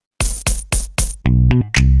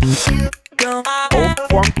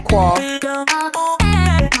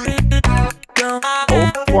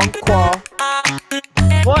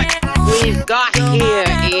What we've got here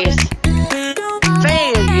is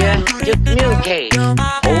failure to communicate.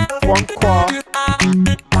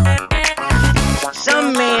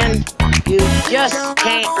 Some men you just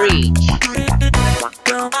can't reach.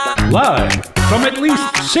 Live from at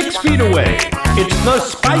least 6 feet away, it's the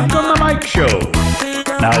Spike on the Mic Show.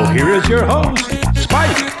 Now here is your host,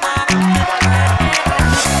 Spike.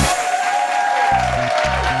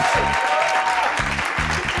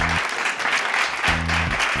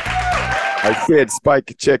 I said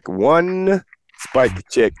Spike check 1, Spike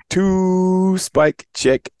check 2, Spike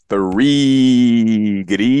check 3.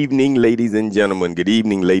 Good evening, ladies and gentlemen. Good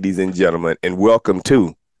evening, ladies and gentlemen, and welcome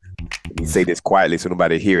to, let me say this quietly so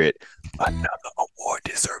nobody hear it, another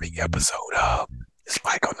award-deserving episode of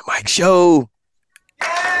Spike on the Mic Show.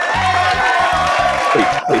 Wait,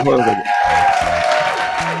 hold on a second.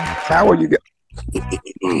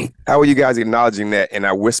 How are you guys acknowledging that? And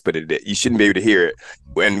I whispered it. You shouldn't be able to hear it.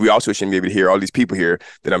 And we also shouldn't be able to hear all these people here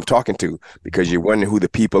that I'm talking to, because you're wondering who the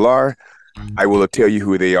people are. I will tell you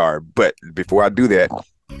who they are. But before I do that, I'm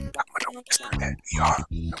going to whisper that we are.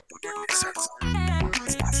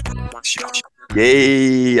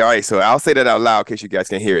 Yay. All right. So I'll say that out loud in case you guys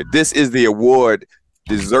can hear it. This is the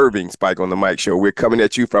award-deserving Spike on the Mic Show. We're coming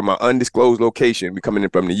at you from an undisclosed location. We're coming in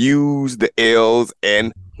from the U's, the L's,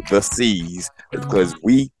 and the C's, because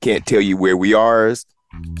we can't tell you where we is,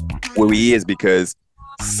 because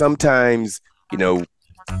sometimes,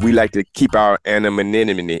 we like to keep our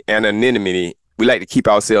anonymity. We like to keep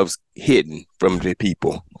ourselves hidden from the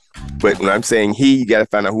people. But when I'm saying you got to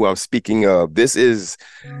find out who I'm speaking of. This is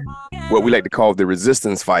what we like to call the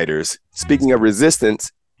resistance fighters. Speaking of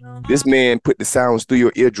resistance, this man put the sounds through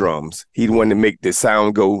your eardrums. He the one to make the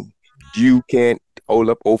sound go, you can't hold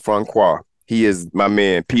up au francois. He is my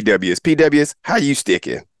man, PWS. PWS, how you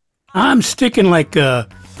sticking? I'm sticking like a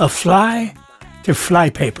fly to fly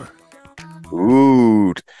paper.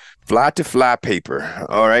 Ooh, fly to fly paper.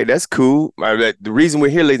 All right, that's cool. The reason we're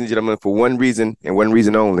here, ladies and gentlemen, for one reason and one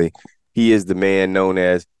reason only. He is the man known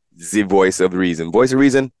as the voice of reason. Voice of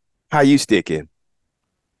reason, how you sticking?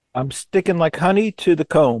 I'm sticking like honey to the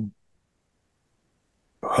comb.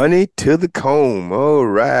 Honey to the comb. All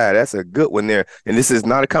right. That's a good one there. And this is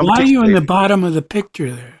not a competition. Why are you in the bottom of the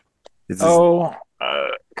picture there?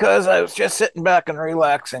 Because I was just sitting back and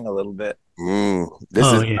relaxing a little bit. This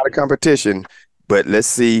is not a competition, but let's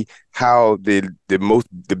see how the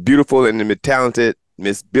beautiful and the talented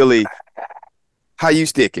Miss Billy, how you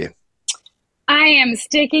sticking? I am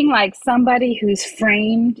sticking like somebody who's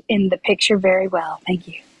framed in the picture very well. Thank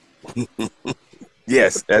you.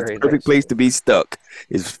 Yes, that's the perfect place to be stuck.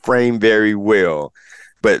 Is framed very well.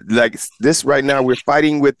 But like this right now, we're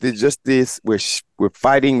fighting with we're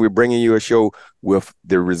fighting. We're bringing you a show with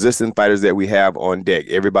the resistance fighters that we have on deck.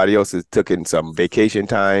 Everybody else has taken some vacation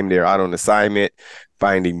time. They're out on assignment,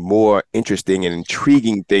 finding more interesting and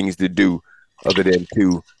intriguing things to do other than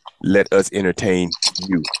to let us entertain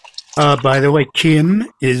you. By the way, Kim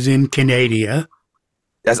is in Canada.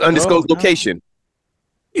 That's undisclosed location.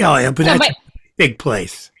 Yeah, but that's a big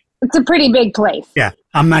place. It's a pretty big place. Yeah,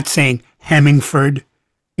 I'm not saying Hemingford,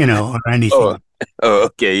 or anything. Oh,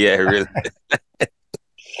 okay, yeah, really.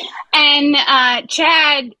 And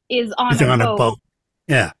Chad is on a boat.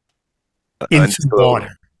 Yeah, in some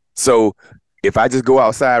water. So if I just go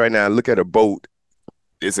outside right now and look at a boat,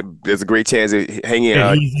 there's a great chance of hanging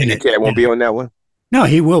out. And Chad won't be on that one. No,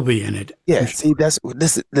 he will be in it. Yeah, see,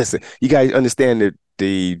 listen. You guys understand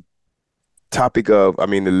the topic of,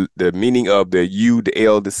 the meaning of the U, the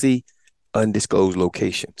L, the C, undisclosed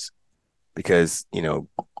locations, because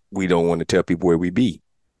we don't want to tell people where we be.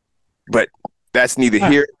 But that's neither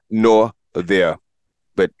here nor there.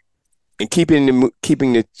 But in keeping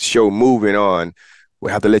the show moving on,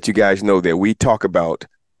 we'll have to let you guys know that we talk about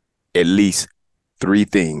at least 3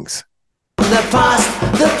 things. The past,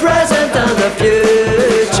 the present, and the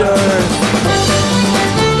future.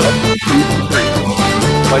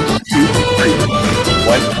 1, 2, 3.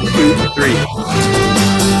 1, 2,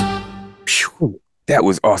 3. That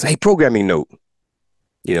was awesome. Hey, programming note.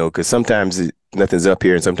 Because sometimes nothing's up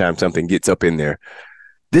here and sometimes something gets up in there.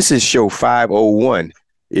 This is show 501.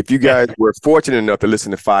 If you guys were fortunate enough to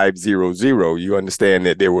listen to 500, you understand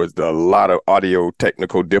that there was a lot of audio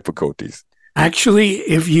technical difficulties. Actually,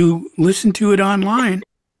 if you listen to it online,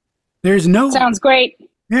 there's no... Sounds great.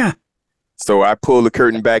 Yeah. So I pull the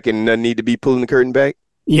curtain back and doesn't need to be pulling the curtain back?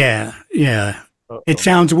 Yeah. Uh-oh. It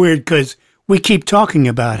sounds weird because we keep talking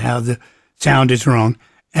about how the sound is wrong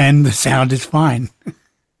and the sound is fine.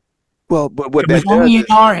 Well, but what It was that only does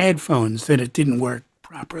in our headphones that it didn't work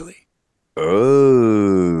properly.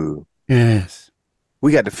 Oh, Yes.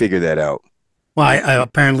 we got to figure that out. Well,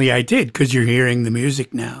 apparently I did, because you're hearing the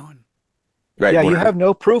music now. Right. Yeah, well, you have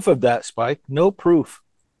no proof of that, Spike. No proof.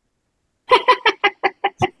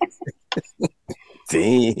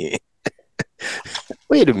 Dang.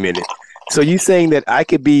 Wait a minute. So you saying that I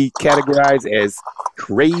could be categorized as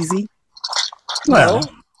crazy? Well,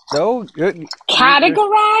 No.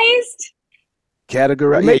 Categorized? Categorized?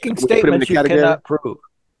 You're making statements you cannot prove.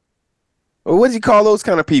 Well, what do you call those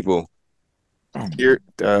kind of people? You're,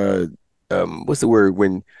 what's the word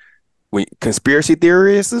when conspiracy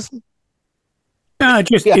theorists?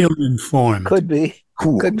 just ill-informed. Could be.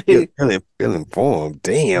 Cool. Could be. Ill-informed.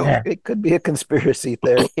 Damn. Yeah. It could be a conspiracy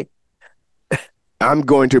theory. I'm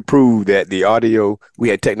going to prove that the audio, we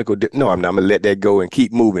had technical. No, I'm not. I'm going to let that go and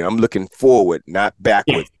keep moving. I'm looking forward, not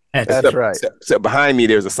backwards. That's right. So behind me,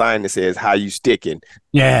 there's a sign that says, "How you sticking?"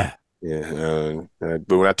 Yeah. Yeah.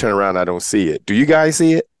 But when I turn around, I don't see it. Do you guys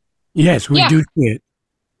see it? Yes, we do see it.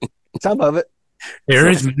 Some of it. There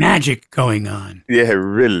is magic going on. Yeah,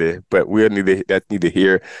 really. But that's neither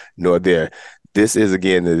here nor there. This is,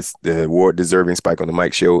 again, the award-deserving Spike on the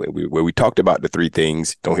Mic show, where we talked about the three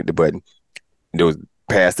things. Don't hit the button. Those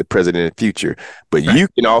past, the present, and the future. But you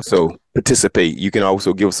can also participate. You can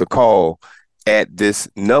also give us a call at this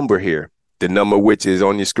number here. The number which is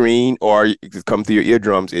on your screen, or you can come through your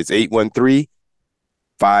eardrums. It's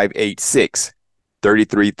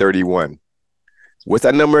 813-586-3331. What's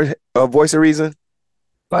that number, Voice of Reason?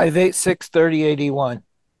 586-3081.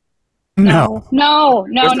 No.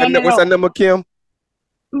 What's that number, Kim?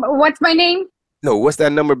 What's my name? No, what's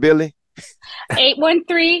that number, Billy?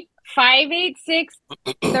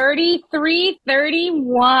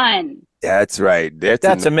 813-586-3331. That's right.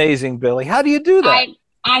 That's amazing, Billy. How do you do that?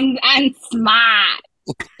 I'm smart.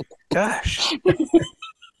 Gosh.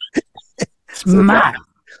 Smart.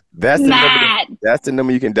 That's the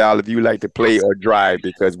number you can dial if you like to play or drive,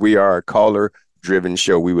 because we are a caller-driven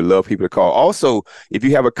show. We would love people to call. Also, if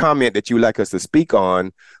you have a comment that you would like us to speak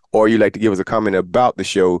on, or you'd like to give us a comment about the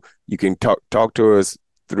show, you can talk to us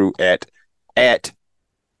through at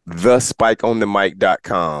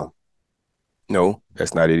thespikeonthemic.com. No,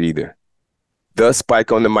 that's not it either.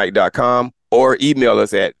 thespikeonthemic.com, or email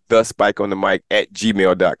us at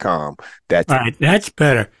thespikeonthemic@gmail.com. That's all right. That's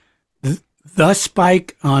better.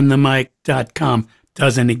 Thespikeonthemic.com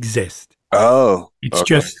doesn't exist. Oh, it's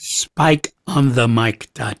just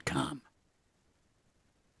spikeonthemic.com.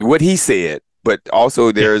 What he said, but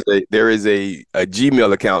also there is a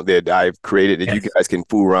Gmail account that I've created that you guys can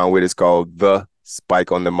fool around with. It's called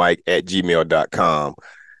thespikeonthemic@gmail.com.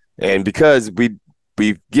 And because we've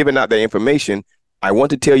given out that information, I want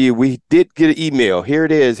to tell you we did get an email. Here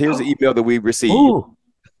it is. Here's the email that we received. Ooh.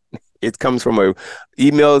 It comes from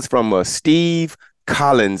emails from Steve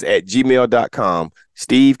Collins at gmail.com.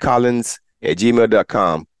 Steve Collins at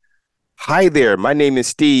gmail.com. Hi there. My name is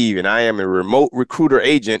Steve, and I am a remote recruiter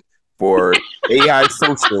agent for AI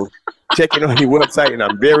Social. Checking on your website, and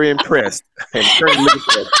I'm very impressed. I'm currently looking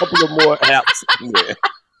for a couple of more apps in there.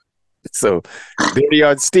 So there you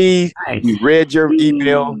are, Steve. Nice. We read your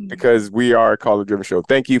email because we are a caller-driven show.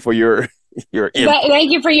 Thank you for your input.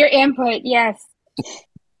 Thank you for your input. Yes.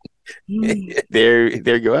 There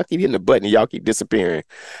you go. I keep hitting the button and y'all keep disappearing.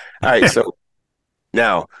 All right, so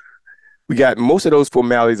now we got most of those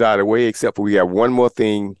formalities out of the way, except for we have one more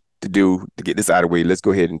thing to do to get this out of the way. Let's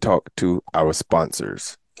go ahead and talk to our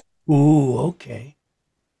sponsors. Ooh, okay.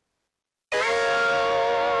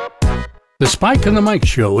 The Spike on the Mic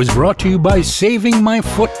Show is brought to you by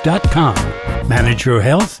SavingMyFoot.com. Manage your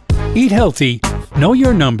health, eat healthy, know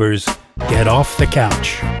your numbers, get off the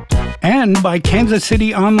couch. And by Kansas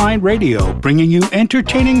City Online Radio, bringing you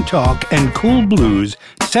entertaining talk and cool blues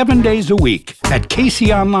 7 days a week at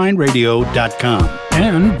kconlineradio.com.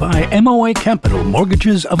 And by MOA Capital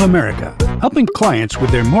Mortgages of America, helping clients with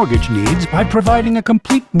their mortgage needs by providing a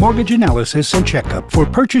complete mortgage analysis and checkup for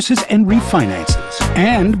purchases and refinances.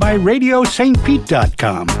 And by RadioSt.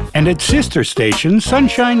 Pete.com and its sister station,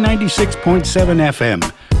 Sunshine 96.7 FM,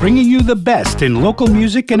 bringing you the best in local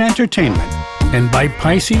music and entertainment. And by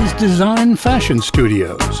Pisces Design Fashion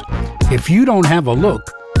Studios. If you don't have a look,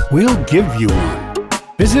 we'll give you one.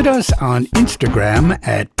 Visit us on Instagram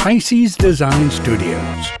at Pisces Design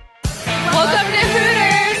Studios. Welcome to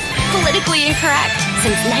Hooters! Politically incorrect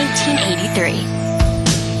since 1983.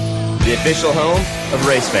 The official home of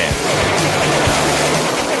race fans.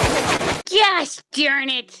 Gosh darn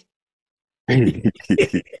it!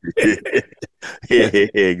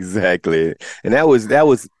 Exactly. And that was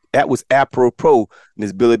apropos,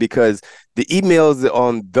 Ms. Billy, because the emails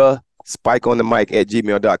on the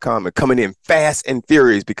spikeonthemic@gmail.com, and coming in fast and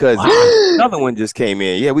furious because another one just came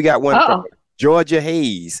in. Yeah, we got one from Georgia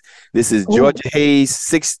Hayes. This is Georgia Hayes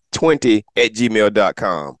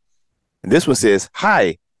 620@gmail.com. And this one says,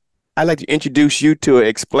 "Hi, I'd like to introduce you to an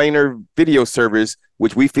explainer video service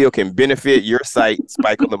which we feel can benefit your site,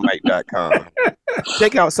 spikeonthemic.com.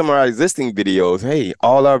 Check out some of our existing videos. Hey,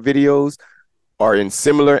 all our videos are in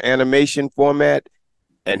similar animation format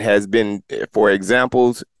and has been for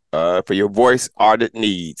examples for your voice audit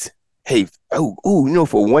needs. Hey, for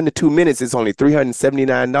 1 to 2 minutes, it's only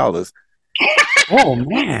 $379. Oh,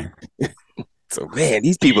 man. So, man,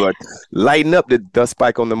 these people are lighting up the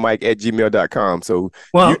spikeonthemic@gmail.com. So,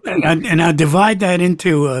 well, and I'll divide that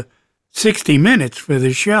into 60 minutes for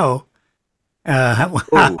the show.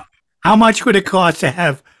 How much would it cost to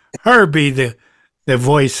have her be the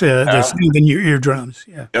voice that's in your eardrums?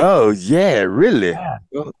 Yeah. Oh, yeah, really? Yeah.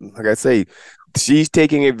 Well, like I say, she's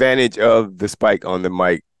taking advantage of the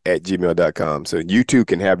spikeonthemic@gmail.com. So you too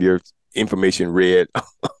can have your information read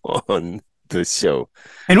on the show.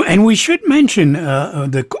 And we should mention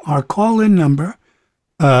our call-in number,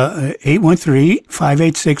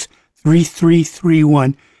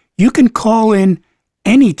 813-586-3331. You can call in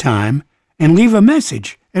anytime and leave a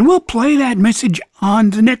message, and we'll play that message on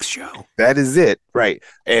the next show. That is it, right?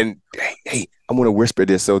 And hey, I'm going to whisper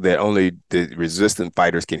this so that only the resistant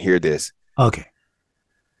fighters can hear this. Okay.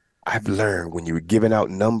 I've learned when you're giving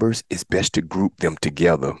out numbers, it's best to group them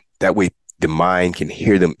together. That way the mind can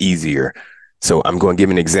hear them easier. So I'm going to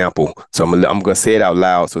give an example. So I'm going to say it out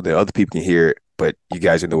loud so that other people can hear it, but you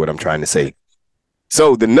guys know what I'm trying to say.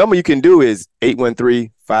 So the number you can do is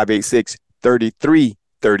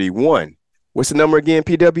 813-586-3331. What's the number again,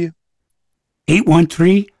 PW?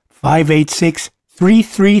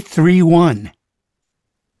 813-586-3331.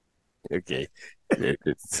 Okay.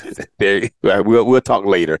 We'll talk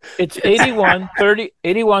later. It's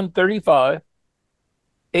 8135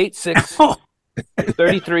 86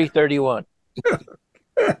 3331.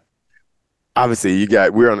 Obviously,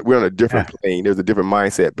 we're on a different plane. There's a different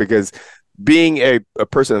mindset because being a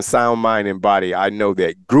person of sound mind and body, I know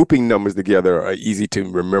that grouping numbers together are easy to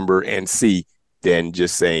remember and see than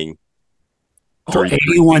just saying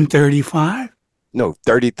 8135? No,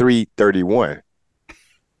 3331.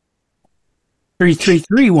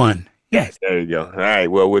 3331. Yes. There you go. All right.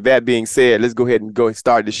 Well, with that being said, let's go ahead and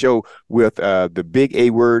start the show with the big A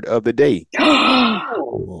word of the day.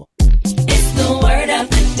 Oh. It's the word of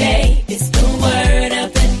the day. It's the word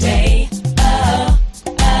of the day. Oh,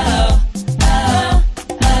 oh, oh,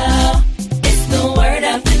 oh. It's the word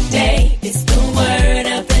of the day. It's the word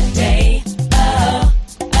of the day. Oh,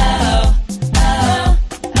 oh, oh,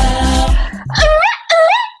 oh.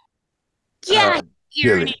 Yeah,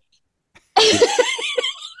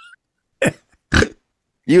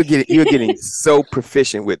 You're getting so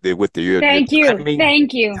proficient with the Thank you. Timing.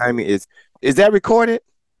 Thank you. Timing is that recorded?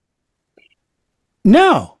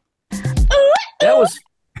 No. That was.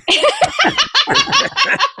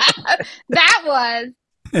 That was.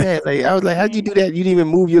 Yeah, I was like, how'd you do that? You didn't even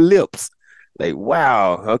move your lips. Like,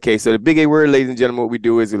 wow. Okay, so the big A word, ladies and gentlemen, what we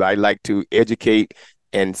do is I like to educate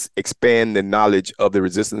and expand the knowledge of the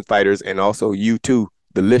resistance fighters and also you too,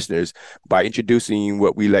 the listeners, by introducing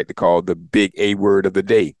what we like to call the big A word of the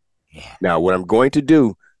day. Yeah. Now, what I'm going to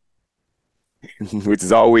do, which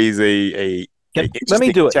is always a let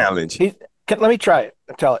me do it. Challenge. Let me try it.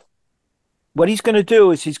 Tell it. What he's going to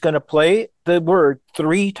do is he's going to play the word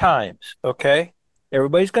 3 times. Okay,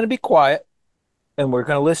 everybody's going to be quiet, and we're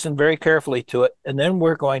going to listen very carefully to it, and then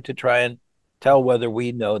we're going to try and tell whether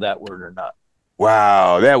we know that word or not.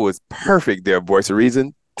 Wow, that was perfect there, Voice of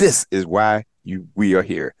Reason. This is why we are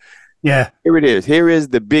here. Yeah. Here it is. Here is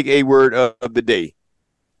the big A word of the day.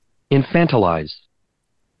 Infantilize.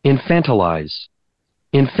 Infantilize.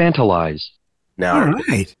 Infantilize. Now, all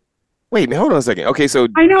right. Wait, hold on a second. Okay, so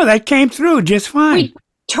I know that came through just fine. We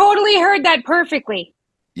totally heard that perfectly.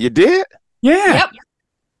 You did? Yeah. Yep.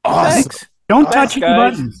 Awesome. Thanks. Don't touch any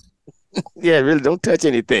buttons. Yeah, really, don't touch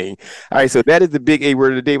anything. All right, so that is the big A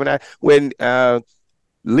word of the day. When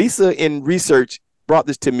Lisa in research brought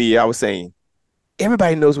this to me, I was saying,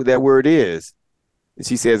 everybody knows what that word is. And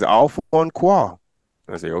she says, all for quoi.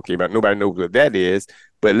 I say, okay, but nobody knows what that is.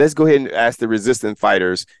 But let's go ahead and ask the resistant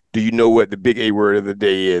fighters, do you know what the big A word of the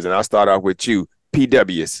day is? And I'll start off with you,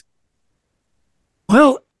 PWs.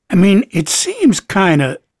 Well, I mean, it seems kind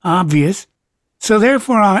of obvious. So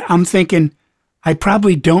therefore, I'm thinking I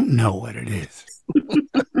probably don't know what it is.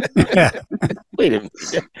 Wait a minute.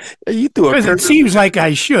 You threw Because it seems like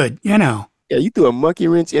I should, you know. Yeah, you threw a monkey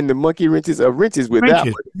wrench in the monkey wrenches of wrenches with that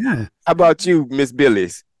one. Yeah. How about you, Miss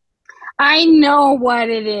Billis? I know what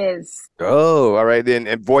it is. Oh, all right then.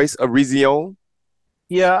 And voice of reason.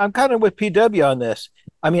 Yeah, I'm kind of with PW on this.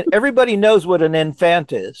 I mean, everybody knows what an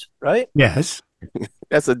infant is, right? Yes.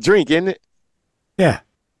 That's a drink, isn't it? Yeah.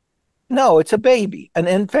 No, it's a baby. An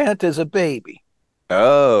infant is a baby.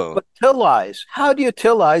 Oh. But tillize, how do you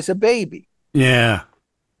tillize a baby? Yeah.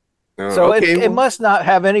 So okay, it must not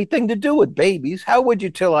have anything to do with babies. How would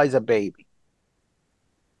you tillize a baby?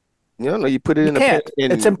 No, you put it You in can't. a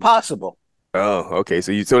pan. It's impossible. Oh, okay.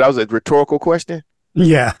 So that was a rhetorical question?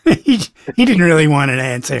 Yeah. he didn't really want an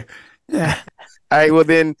answer. Yeah. All right, well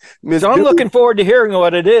then, Miss So I'm looking forward to hearing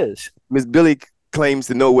what it is. Miss Billy claims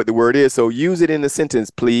to know what the word is, so use it in a sentence,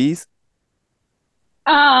 please.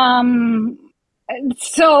 Oh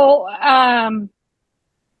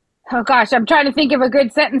gosh, I'm trying to think of a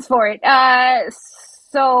good sentence for it.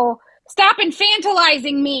 So stop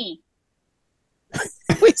infantilizing me.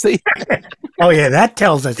 Wait, see. Oh, yeah, that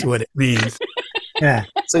tells us what it means. Yeah.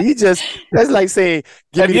 So that's like saying,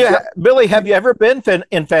 Billy, have you ever been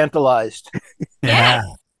infantilized? Yeah.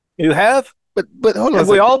 You have? But hold on. Have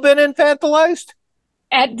we all been infantilized?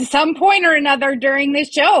 At some point or another during this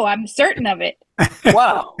show, I'm certain of it.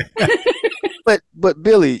 Wow. But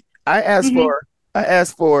Billy, I asked for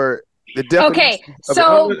the definition. Okay,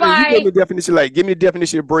 so you give me the definition. Like, give me the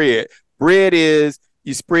definition of bread. Bread is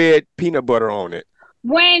you spread peanut butter on it.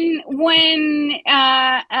 When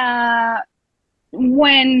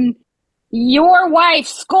your wife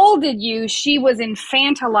scolded you, she was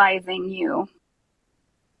infantilizing you.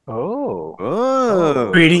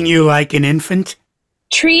 Oh. Treating you like an infant?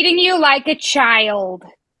 Treating you like a child.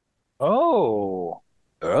 Oh.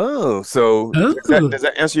 So does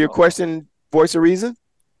that answer your question, voice of reason?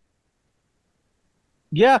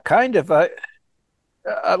 Yeah, kind of. I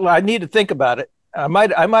need to think about it. I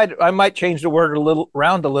might change the word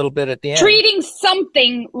around a little bit at the end. Treating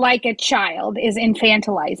something like a child is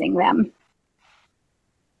infantilizing them.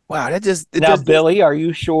 Wow, Billy, are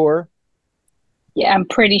you sure? Yeah, I'm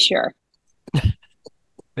pretty sure.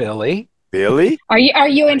 Billy? Are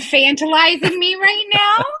you infantilizing me right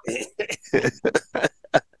now?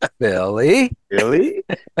 Billy?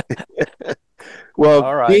 Well,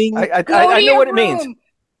 all right. I know what it means.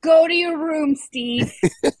 Go to your room, Steve.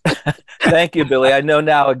 Thank you, Billy. I know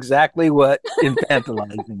now exactly what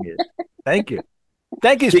infantilizing is. Thank you,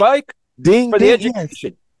 Spike. Ding for the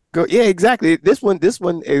education. Go, yeah, exactly. This one,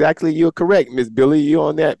 exactly. You're correct, Miss Billy. You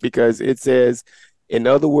on that because it says, in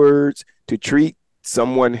other words, to treat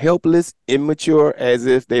someone helpless, immature, as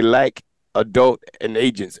if they lack adult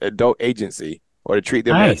agency, or to treat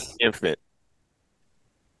them as an infant.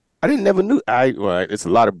 I never knew. It's a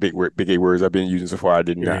lot of big A words I've been using so far. I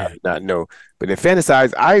did not know. But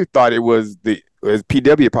infantilize, I thought it was as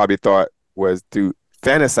PW probably thought was to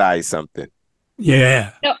fantasize something.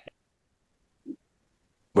 Yeah. No.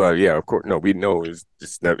 Well, yeah, of course. No, we know it's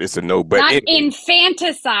a no. But not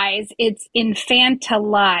infanticize, it's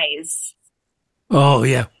infantilize. Oh,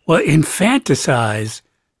 yeah. Well, infanticize.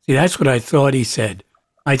 See, that's what I thought he said.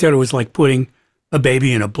 I thought it was like putting a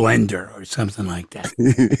baby in a blender or something like that.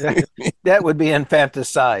 That would be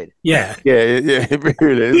infanticide. Yeah. Yeah.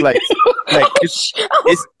 It's like it's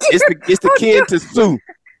the kin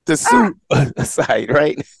to sue aside,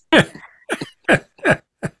 right?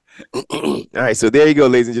 All right, so there you go,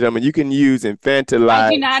 ladies and gentlemen. You can use infantilize.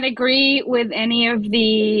 I do not agree with any of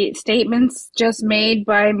the statements just made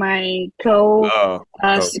by my co-stars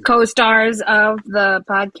of the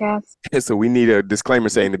podcast. So we need a disclaimer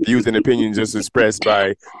saying the views and opinions just expressed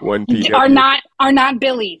by one PW are not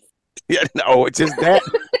Billy's. Yeah, no, it's just that.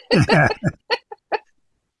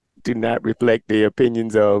 Do not reflect the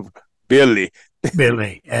opinions of Billy.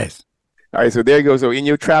 Billy, yes. All right, so there you go. So in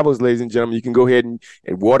your travels, ladies and gentlemen, you can go ahead and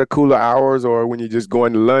water cooler hours, or when you're just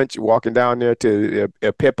going to lunch, walking down there to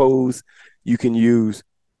Peppo's, you can use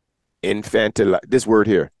infantilize. This word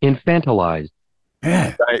here. Infantilize.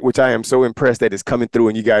 Yeah. Which I am so impressed that it's coming through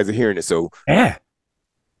and you guys are hearing it. So yeah.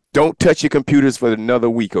 Don't touch your computers for another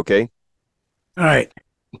week, okay? All right.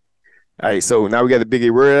 All right, so now we got the big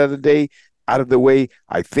word of the day out of the way.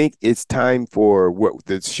 I think it's time for what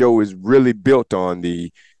the show is really built on,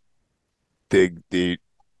 the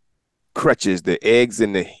crutches, the eggs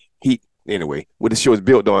and the heat. Anyway, what the show is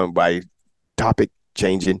built on by topic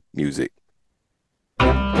changing music. All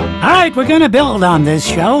right, we're going to build on this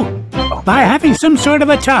show by having some sort of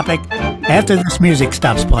a topic after this music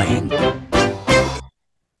stops playing.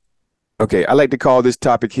 Okay, I like to call this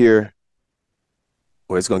topic here,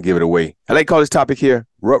 well, it's going to give it away. I like to call this topic here,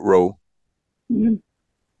 Rut-Row.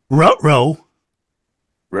 Rut-Row?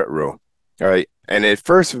 Rut-Row. All right. And at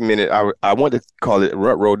first minute, I want to call it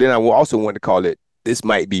Rut-Row. Then I also want to call it this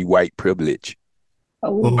might be white privilege.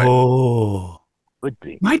 Oh, Would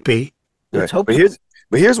be. might be. Let's hope. But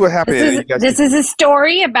here's what happened. This is a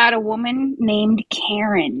story about a woman named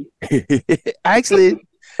Karen. Actually,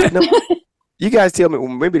 no. You guys tell me, well,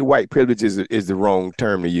 maybe white privilege is the wrong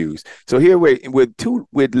term to use. So here,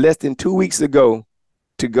 with less than 2 weeks to go,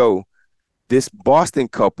 this Boston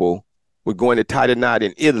couple were going to tie the knot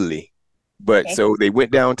in Italy, but so they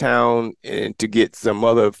went downtown and to get some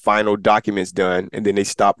other final documents done, and then they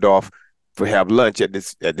stopped off for have lunch at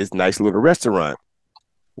this nice little restaurant.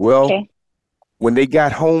 Well, when they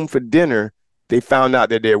got home for dinner, they found out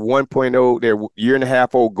that their 1.0, their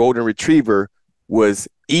year-and-a-half-old golden retriever was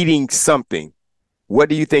eating something. What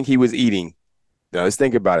do you think he was eating? Now, let's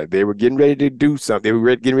think about it. They were getting ready to do something. They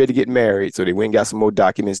were getting ready to get married. So they went and got some more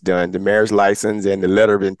documents done, the marriage license and the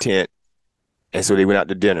letter of intent. And so they went out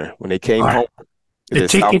to dinner. When they came home, the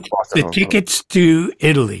tickets to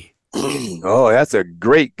Italy. Oh, that's a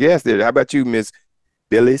great guess there. How about you, Miss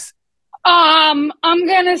Billis? I'm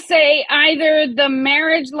gonna say either the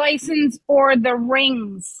marriage license or the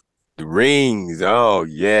rings. The rings. Oh,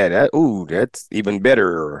 yeah. That's even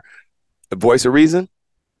better. The voice of reason?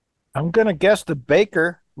 I'm gonna guess the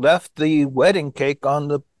baker left the wedding cake on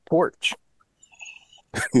the porch.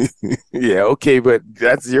 Yeah, okay, but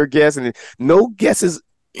that's your guess, and no guesses,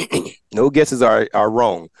 no guesses are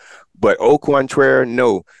wrong. But au contraire,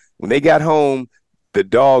 no. When they got home, the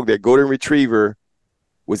dog, their golden retriever,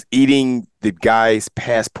 was eating the guy's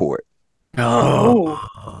passport.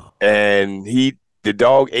 Oh, and the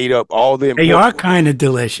dog ate up all the. They are kind of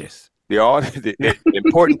delicious. The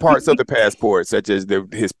important parts of the passport, such as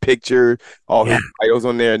his picture, all his titles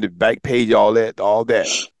on there, and the back page, all that.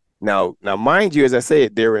 Now, mind you, as I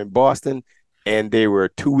said, they were in Boston, and they were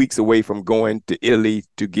 2 weeks away from going to Italy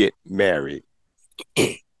to get married.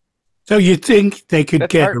 So you think they could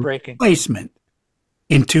That's get a heartbreaking. replacement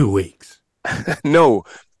in 2 weeks? No,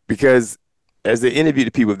 because as they interviewed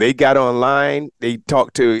the people, they got online, they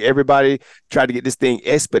talked to everybody, tried to get this thing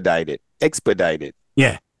expedited.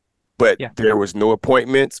 Yeah. But there was no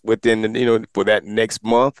appointments within, for that next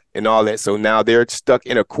month and all that. So now they're stuck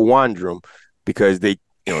in a quandrum because they've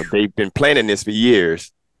been planning this for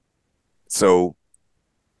years. So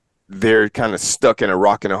they're kind of stuck in a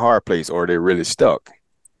rock and a hard place, or they're really stuck.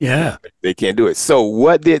 Yeah. They can't do it. So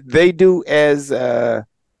what did they do as a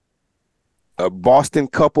Boston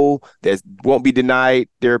couple that won't be denied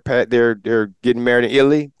they're getting married in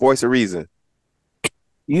Italy? Voice of reason.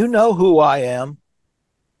 You know who I am.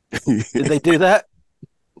 Did they do that?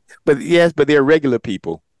 But they're regular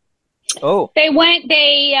people. Oh, they went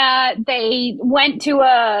to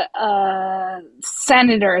a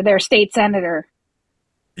senator, their state senator.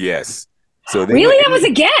 Yes. So really, that was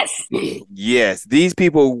a guess. Yes, these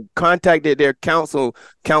people contacted their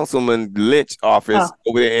councilman Lynch office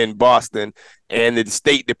over there in Boston and the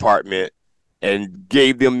State Department, and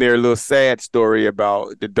gave them their little sad story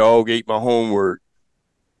about the dog ate my homework,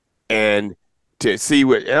 and to see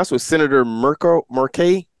and that's what Senator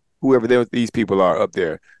Murkay, whoever these people are up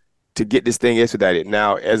there, to get this thing expedited.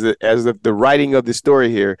 Now, as of the writing of the story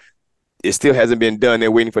here, it still hasn't been done. They're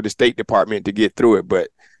waiting for the State Department to get through it, but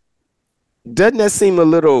doesn't that seem a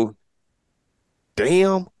little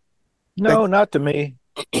damn? No, not to me.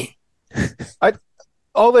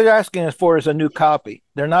 All they're asking us for is a new copy.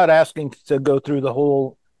 They're not asking to go through the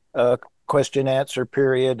whole question answer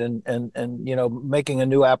period and making a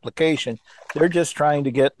new application. They're just trying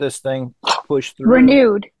to get this thing pushed through.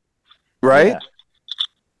 Renewed. Right? Yeah.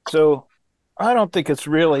 So I don't think it's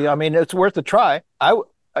really, it's worth a try. I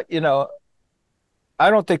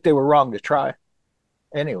don't think they were wrong to try.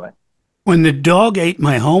 Anyway. When the dog ate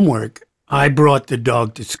my homework, I brought the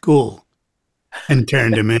dog to school and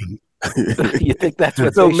turned him in. You think that's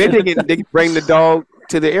what so maybe they can bring the dog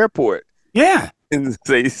to the airport? Yeah. And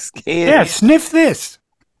say, scan. Yeah, sniff this.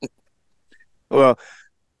 Well,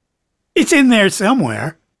 it's in there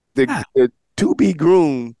somewhere. The to-be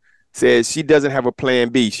groom says she doesn't have a plan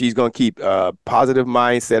B. She's going to keep a positive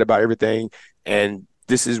mindset about everything, and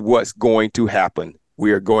this is what's going to happen.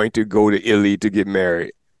 We are going to go to Italy to get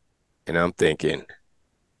married. And I'm thinking,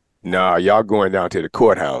 nah, y'all going down to the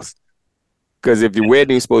courthouse. Because if your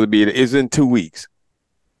wedding is supposed to be, it's in 2 weeks.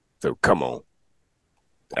 So come on.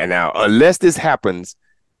 And now, unless this happens,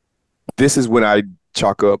 this is when I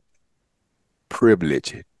chalk up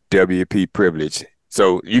privilege, WP privilege.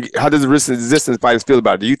 So how does the resistance fighters feel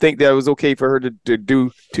about it? Do you think that was okay for her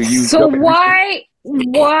to use? So why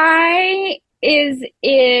is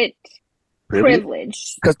it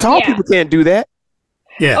privilege? Because tall people can't do that.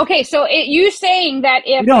 Yeah. Okay, so you saying that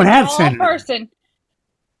if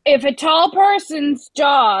if a tall person's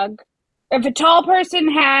dog if a tall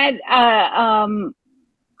person had a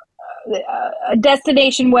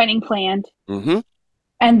destination wedding planned,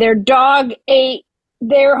 and their dog ate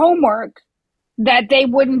their homework, that they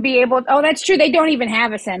wouldn't be able. Oh, that's true. They don't even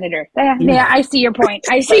have a senator. Yeah, I see your point.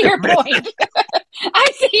 I see your point. I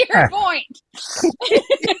see your point.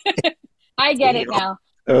 I get it now.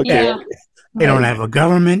 Okay. Yeah. They don't have a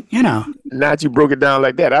government, Now that you broke it down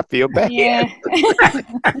like that, I feel bad. Yeah.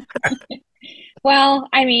 Well,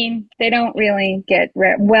 I mean, they don't really get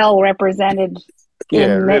well represented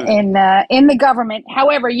in the government.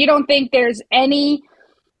 However, you don't think there's any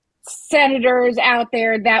senators out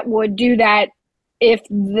there that would do that if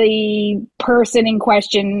the person in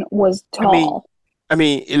question was tall? I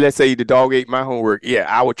mean, let's say the dog ate my homework. Yeah,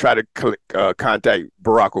 I would try to contact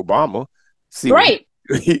Barack Obama. See right.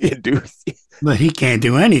 what he can do. But he can't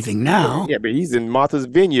do anything now. Yeah, but he's in Martha's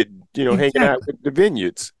Vineyard, hanging out with the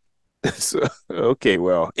vineyards. So, okay,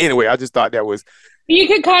 well, anyway, I just thought that was. You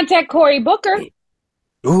could contact Cory Booker.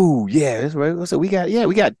 Ooh, yeah, that's right. So we got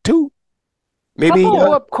two. Maybe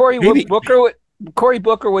Cory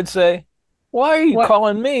Booker would say, "Why are you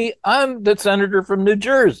calling me? I'm the senator from New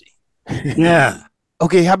Jersey." Yeah.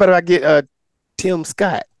 Okay, how about I get Tim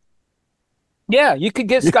Scott? Yeah, you could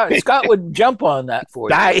get Scott. Scott would jump on that for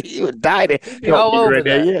you. He would die there. All over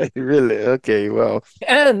that. Yeah, really. Okay, well.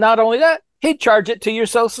 And not only that, he'd charge it to your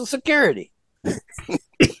Social Security.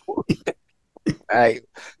 All right.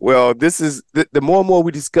 Well, this is the more and more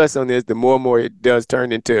we discuss on this, the more and more it does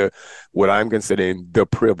turn into what I'm considering the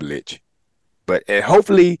privilege. And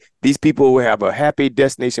hopefully these people will have a happy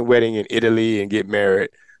destination wedding in Italy and get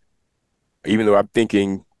married, even though I'm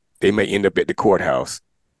thinking they may end up at the courthouse.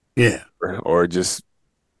 Yeah. Or just,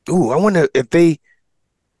 I wonder if they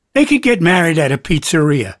could get married at a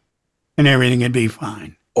pizzeria and everything would be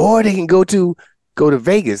fine. Or they can go to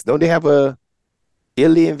Vegas. Don't they have a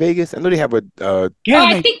Italy in Vegas? I know they have a. I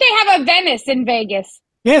think they have a Venice in Vegas.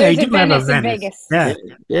 Yeah, There's they do have a Venice. In Vegas.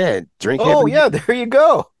 Yeah. Drink. Oh, yeah. There you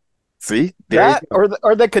go. See that,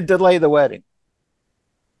 or they could delay the wedding.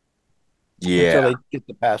 Yeah. Until they get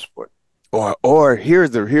the passport. Or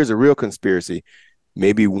here's a real conspiracy.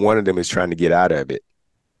 Maybe one of them is trying to get out of it.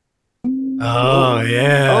 Oh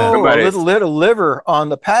yeah. Oh, a little liver on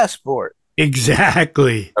the passport.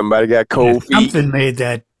 Exactly. Somebody got cold feet. Something made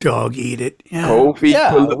that dog eat it. Yeah. Cold feet.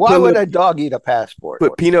 Yeah. Why would a dog eat a passport?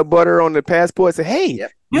 Put peanut butter on the passport. Say, hey,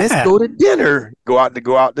 let's go to dinner. Go out.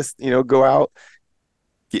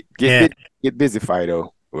 Get busy,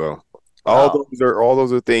 Fido. Well, all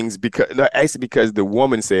those are things because the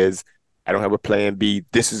woman says, I don't have a plan B.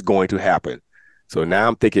 This is going to happen. So now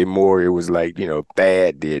I'm thinking more. It was like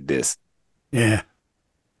Thad did this. Yeah.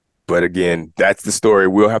 But again, that's the story.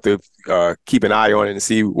 We'll have to keep an eye on it and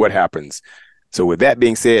see what happens. So with that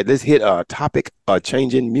being said, let's hit a topic of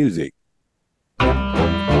changing music. All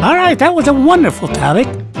right, that was a wonderful topic.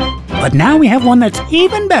 But now we have one that's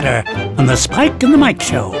even better on the Spike and the Mike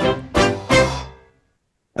Show.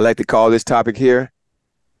 I like to call this topic here,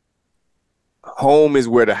 home is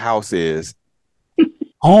where the house is.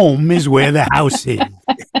 Home is where the house is.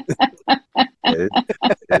 A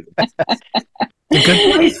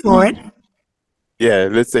good place for it. Yeah,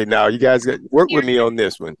 let's say now you guys work with me on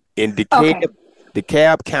this one. In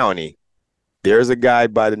DeKalb County, there's a guy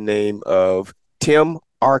by the name of Tim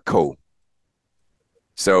Arco.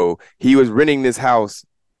 So he was renting this house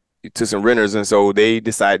to some renters, and so they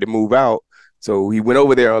decided to move out. So he went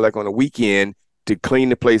over there like on a weekend to clean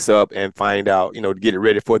the place up and find out, to get it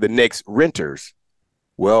ready for the next renters.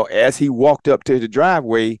 Well, as he walked up to the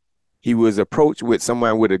driveway, he was approached with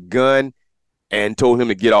someone with a gun and told him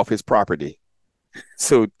to get off his property.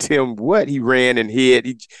 So Tim, he ran and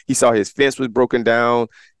hid. He saw his fence was broken down,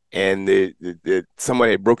 and someone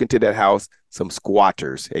had broken into that house. Some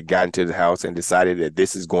squatters had gotten into the house and decided that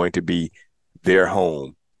this is going to be their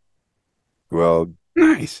home. Well,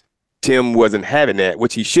 nice. Tim wasn't having that,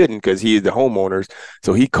 which he shouldn't because he is the homeowners.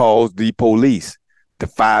 So he calls the police, the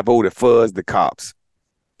 5-0 to fuzz the cops.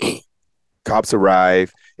 Cops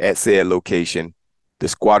arrive at said location. The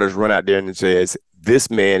squatters run out there and says, this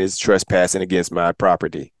man is trespassing against my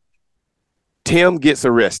property. Tim gets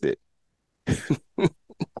arrested.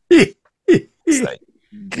 It's like,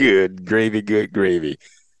 good gravy.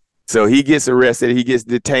 So he gets arrested. He gets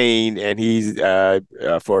detained, and he's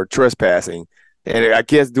for trespassing. And I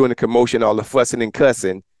guess doing the commotion, all the fussing and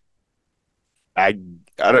cussing.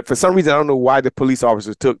 For some reason, I don't know why the police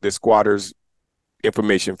officers took the squatters'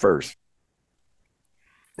 information first.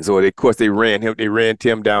 And so, of course, they ran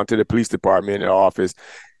Tim down to the police department office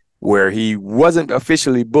where he wasn't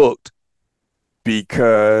officially booked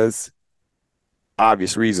because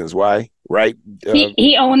Obvious reasons why, right?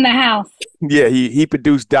 He owned the house. Yeah, he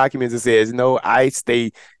produced documents that says, no,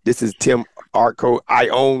 this is Tim Arco. I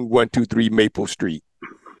own 123 Maple Street,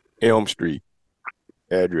 Elm Street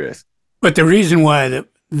address. But the reason why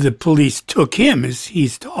the police took him is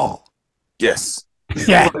he's tall. Yes.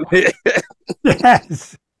 Yeah.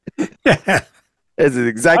 Yes. Yeah. That's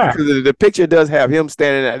exactly because the picture does have him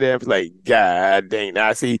standing out there like, God dang,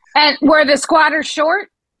 I see. And were the squatters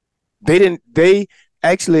short? They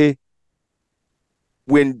actually,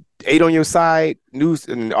 when 8 on Your Side news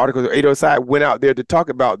and articles of 8 on Your Side went out there to talk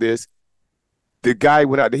about this, the guy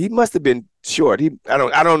went out there. He must have been short. I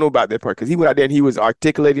don't know about that part because he went out there and he was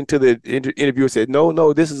articulating to the interviewer, said,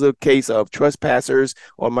 no, this is a case of trespassers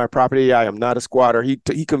on my property. I am not a squatter. He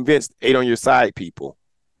convinced 8 on Your Side people,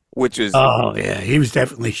 which is he was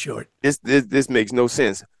definitely short. This makes no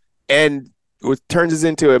sense. And what turns us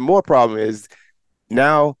into a more problem is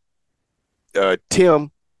now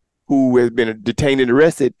Tim, who has been detained and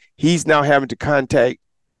arrested, he's now having to contact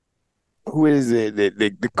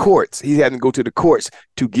the courts. He's having to go to the courts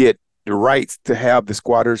to get the rights to have the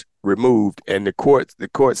squatters removed. And the courts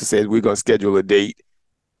says we're going to schedule a date.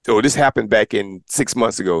 So this happened back in 6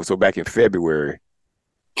 months ago. So back in February.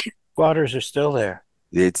 Squatters are still there.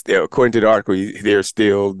 It's according to the article, they're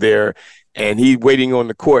still there, and he's waiting on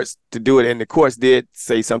the courts to do it. And the courts did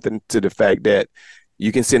say something to the fact that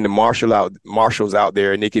you can send the marshals out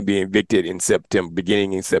there, and they can be evicted in September,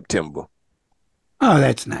 beginning in September. Oh,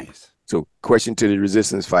 that's nice. So, question to the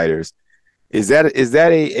resistance fighters: is that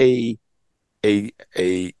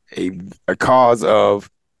a cause of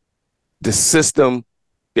the system?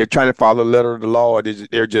 They're trying to follow the letter of the law, or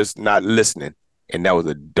they're just not listening? And that was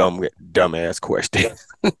a dumbass question.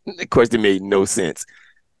 The question made no sense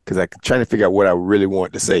because I'm trying to figure out what I really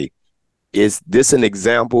want to say. Is this an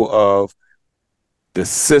example of the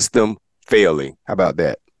system failing? How about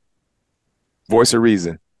that? Voice of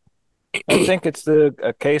reason. I think it's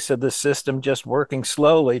a case of the system just working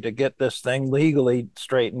slowly to get this thing legally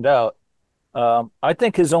straightened out. I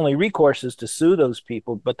think his only recourse is to sue those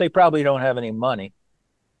people, but they probably don't have any money.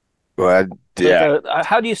 Well, yeah.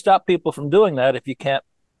 How do you stop people from doing that if you can't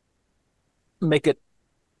make it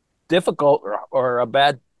difficult or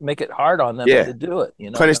make it hard on them to do it?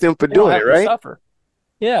 Punish them for doing it, right? Suffer.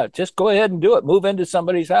 Yeah, just go ahead and do it. Move into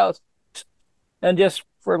somebody's house, and just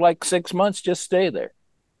for like 6 months, just stay there.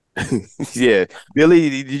 Yeah,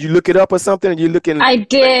 Billy, did you look it up or something? You looking? I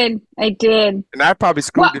did. And I probably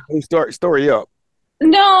screwed the whole story up.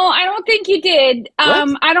 No, I don't think you did.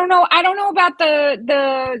 I don't know about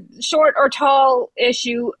the short or tall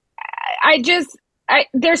issue.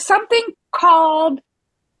 There's something called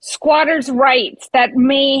squatters' rights that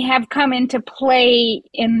may have come into play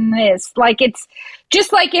in this. Like, it's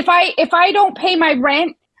just like if I don't pay my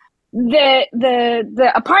rent,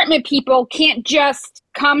 the apartment people can't just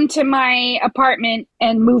come to my apartment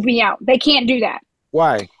and move me out. They can't do that.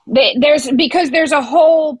 Why? Because there's a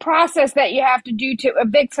whole process that you have to do to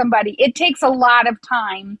evict somebody. It takes a lot of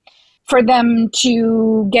time for them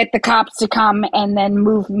to get the cops to come and then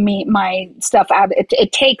move my stuff out.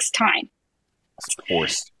 It takes time. Of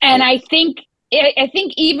course. And I think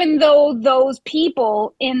even though those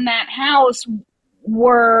people in that house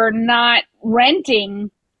were not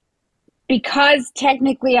renting, because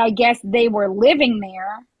technically I guess they were living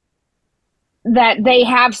there, that they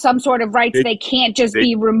have some sort of rights. They can't just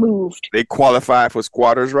be removed. They qualify for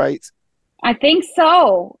squatters' rights? I think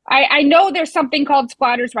so. I know there's something called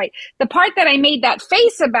squatters' rights. The part that I made that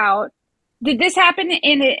face about, did this happen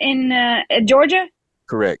in Georgia?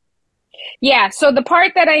 Correct. Yeah, so the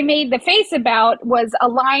part that I made the face about was a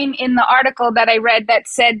line in the article that I read that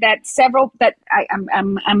said that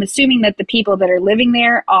I'm assuming that the people that are living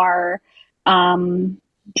there are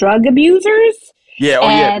drug abusers.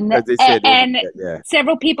 Yeah, because they said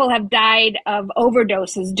several people have died of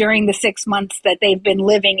overdoses during the 6 months that they've been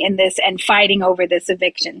living in this and fighting over this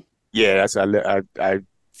eviction. Yeah, that's I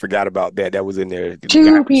forgot about that. That was in there.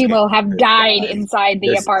 2 people have died inside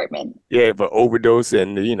the apartment. Yeah, but overdose,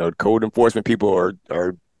 and code enforcement people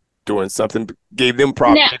are doing something, gave them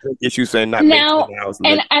issues, saying not now.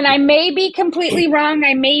 And I may be completely wrong.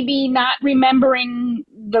 I may be not remembering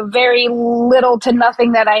the very little to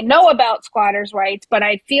nothing that I know about squatters' rights, but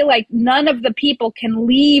I feel like none of the people can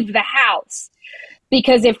leave the house,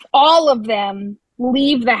 because if all of them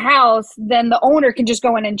leave the house, then the owner can just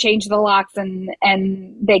go in and change the locks and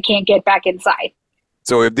they can't get back inside.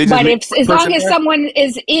 So if they just as long as someone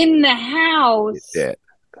is in the house, yeah.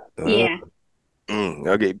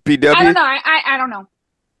 Okay, PW. I don't know. I don't know.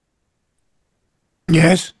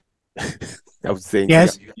 Yes. I was saying,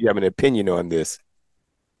 yes. You have an opinion on this.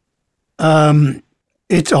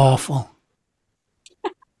 It's awful.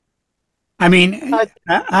 I mean,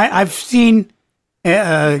 I've seen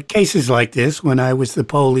cases like this. When I was the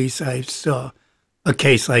police, I saw a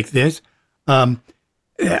case like this.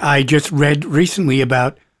 I just read recently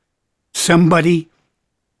about somebody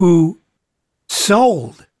who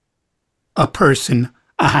sold a person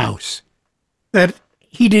a house that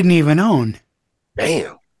he didn't even own.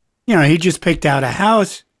 Damn. You know, he just picked out a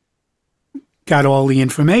house, got all the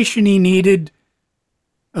information he needed,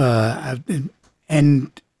 and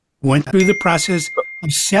went through the process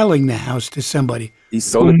of selling the house to somebody. He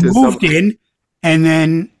sold it to moved somebody. in, and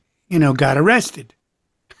then, got arrested.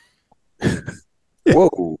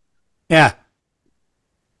 Whoa. Yeah.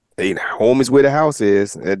 Hey, home is where the house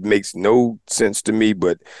is. It makes no sense to me,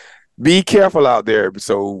 but be careful out there.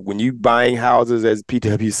 So when you buying houses, as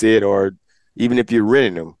PW said, or even if you're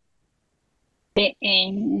renting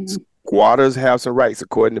them, squatters have some rights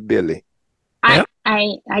according to Billy. I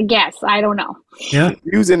guess. I don't know. Yeah.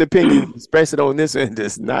 Views and opinions, especially on this end,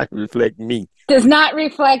 does not reflect me. Does not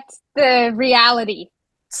reflect the reality.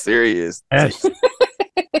 Serious. Yes.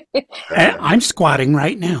 I'm squatting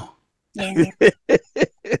right now. Yeah.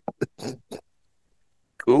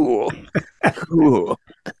 Cool. Cool.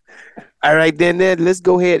 All right, then let's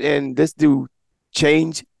go ahead and let's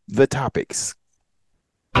change the topics.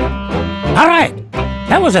 All right.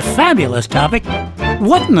 That was a fabulous topic.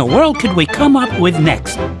 What in the world could we come up with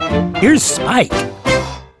next? Here's Spike.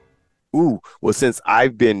 Ooh, well, since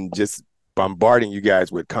I've been just bombarding you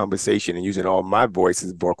guys with conversation and using all my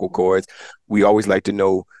voices, vocal cords, we always like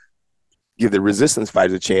to give the resistance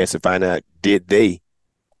fighters a chance to find out, did they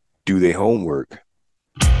do their homework?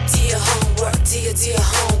 Do your homework, do your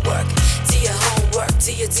homework, do your homework,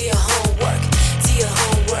 do your homework, do your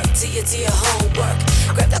homework, do your homework.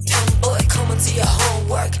 Grab that pen, boy, come and do your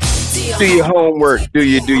homework. Do your homework, do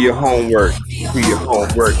your homework, do your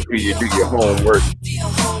homework, do your homework. Do your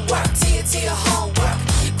homework, do your homework.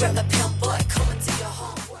 Grab that pen, boy, come and do your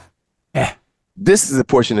homework. This is a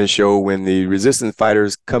portion of the show when the resistance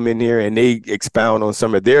fighters come in here and they expound on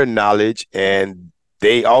some of their knowledge, and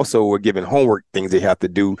they also were given homework things they have to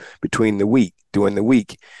do during the week.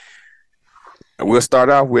 And we'll start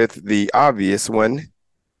off with the obvious one.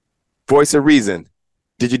 Voice of reason.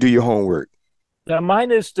 Did you do your homework? Now, mine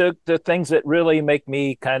is the things that really make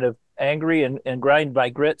me kind of angry and grind my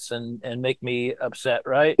grits and make me upset,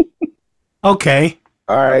 right? Okay.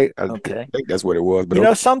 All right. I Okay. think that's what it was.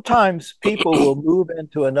 But sometimes people will move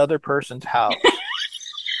into another person's house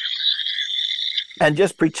and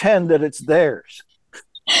just pretend that it's theirs.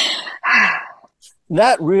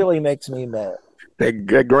 That really makes me mad.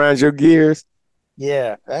 That grinds your gears.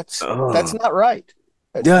 Yeah, that's not right.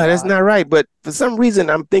 That's not right. But for some reason,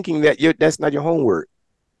 I'm thinking that that's not your homework.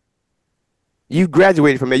 You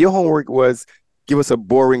graduated from it. Your homework was give us a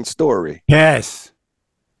boring story. Yes.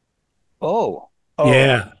 Oh.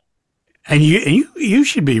 Yeah. And you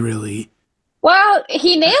should be really. Well,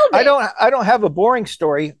 he nailed it. I don't have a boring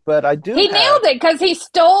story, but I do. He nailed it because he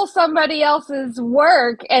stole somebody else's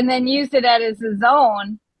work and then used it as his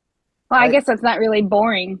own. Well, I guess that's not really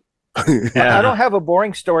boring. Yeah. I don't have a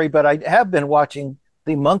boring story, but I have been watching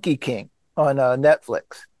The Monkey King on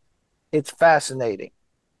Netflix. It's fascinating.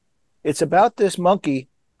 It's about this monkey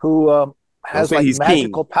who has like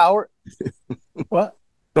magical power. What?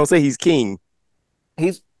 Don't say he's king.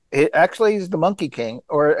 He's the Monkey King,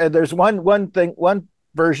 or there's one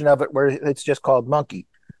version of it where it's just called Monkey,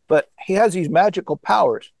 but he has these magical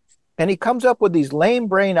powers, and he comes up with these lame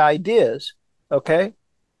brain ideas. Okay,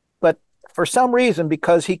 but for some reason,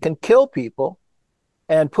 because he can kill people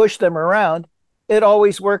and push them around, it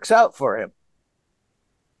always works out for him.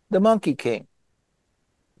 The Monkey King.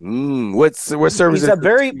 What service? He's a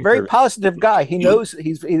very positive guy. He knows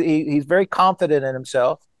he's very confident in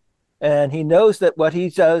himself, and he knows that what he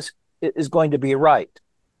does is going to be right,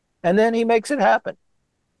 and then he makes it happen.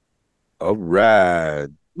 All right.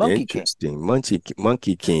 Monkey Interesting. King.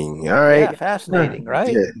 Monkey King. All right. Yeah, fascinating,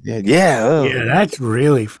 right? Yeah. That's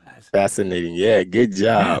really fascinating. Yeah, good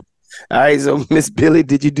job. All right, so Miss Billy,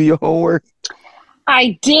 did you do your homework?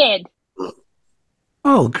 I did.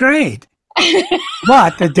 Oh, great.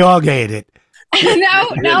 But the dog ate it. No,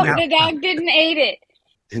 the dog didn't eat it.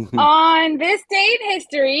 On this day in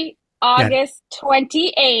history, August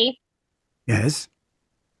 28th, yes,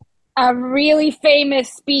 a really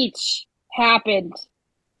famous speech happened.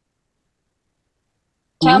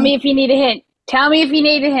 Tell me if you need a hint.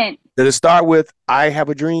 Did it start with "I have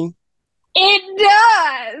a dream"? It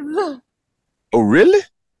does. Oh, really?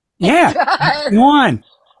 Yeah. One.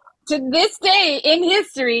 To this day in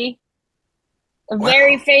history, a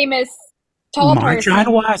very famous Tall March person.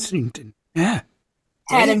 on Washington. Yeah.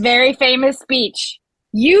 Had a very famous speech.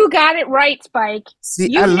 You got it right, Spike.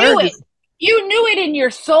 See, You I knew learned it. You knew it in your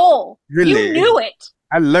soul. Really? You knew it.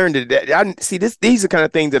 I learned it. I see this. These are kind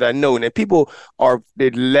of things that I know, and then people they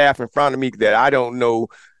laugh in front of me that I don't know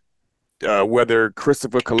whether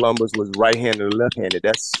Christopher Columbus was right-handed or left-handed.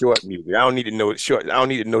 That's short music. I don't need to know short. I don't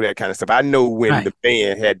need to know that kind of stuff. I know when the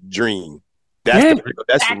band had Dream. That's Yeah.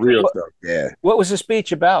 that's the real stuff. Yeah. What was the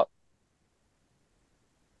speech about?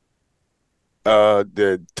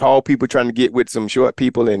 The tall people trying to get with some short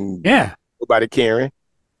people and nobody caring.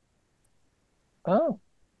 Oh.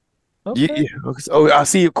 Okay. I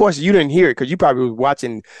see. Of course, you didn't hear it because you probably was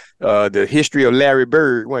watching the history of Larry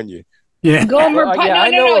Bird, wasn't you? Yeah. Gomer Well, Pyle.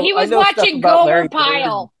 yeah, No. He I was know stuff watching about Gomer Larry Bird.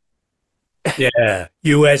 Pyle. Yeah.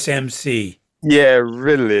 USMC. Yeah,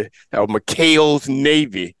 really. McHale's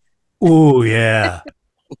Navy. Oh, yeah.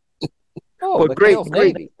 Oh, Well, great.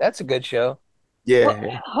 Navy. That's a good show.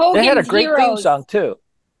 Yeah. Hogan's They had a great theme Heroes. song too.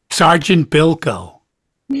 Sergeant Bilko.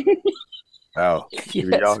 Oh,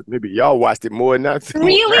 Yes. maybe y'all watched it more than I.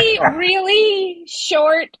 Really, really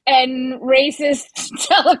short and racist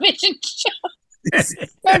television show.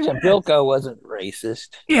 Sergeant Bilko wasn't racist.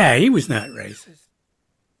 Yeah, he was not racist.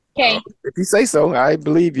 Okay. If you say so, I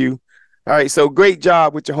believe you. All right, so great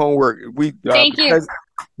job with your homework. We Thank you.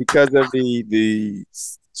 because of the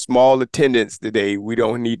small attendance today. We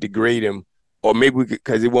don't need to grade them, or maybe we could,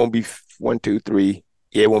 because it won't be 1, 2, 3.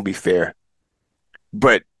 Yeah, it won't be fair.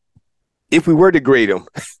 But if we were to grade him,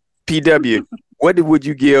 PW, what would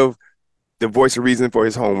you give the voice of reason for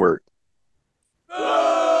his homework?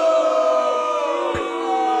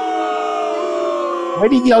 Why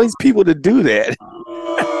do you get all these people to do that?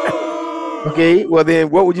 Okay, well then,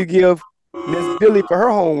 what would you give Miss Billy for her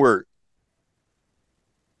homework?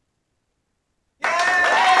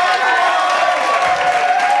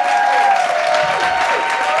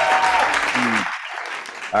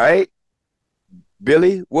 All right,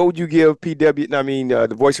 Billy, what would you give PW? I mean, the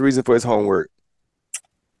voice of reason for his homework.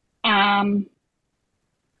 Boo.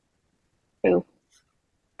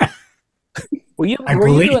 Were you I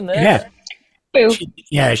believe, doing this? yeah.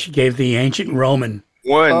 Boo. She gave the ancient Roman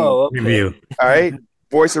One. Oh, okay. review. All right,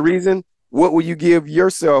 voice of reason. What would you give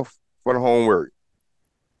yourself for the homework?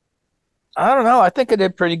 I don't know. I think I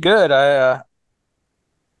did pretty good. It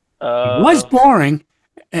was boring,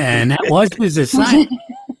 and that was his assignment.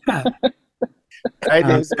 All right,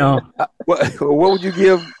 then, what would you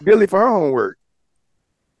give Billy for her homework?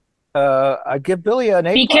 I'd give Billy an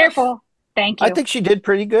A+. Be careful. Thank you. I think she did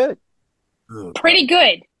pretty good. Pretty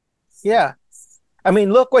good. Yeah. I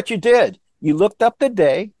mean, look what you did. You looked up the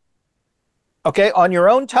day, okay, on your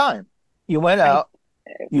own time. You went out,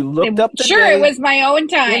 you looked up the Sure, day it was my own in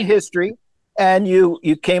time. history, and you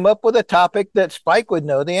came up with a topic that Spike would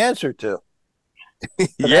know the answer to. for that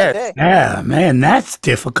Yes. day. Yeah, man, that's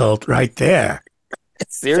difficult right there.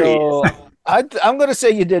 Serious. So I'm going to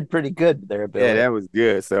say you did pretty good there, Billy. Yeah, that was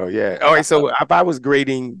good. So yeah. All right. So if I was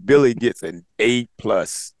grading, Billy gets an A+.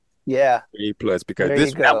 Yeah. A+, because There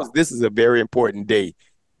you go. this is a very important day.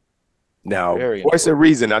 Now, Very voice of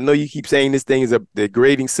reason. I know you keep saying this thing is the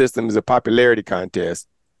grading system is a popularity contest.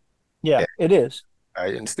 Yeah, it is. I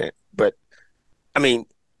understand, but I mean,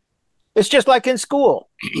 It's just like in school.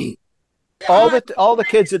 all the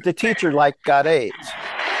kids that the teacher liked got A's.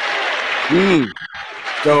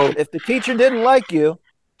 So If the teacher didn't like you,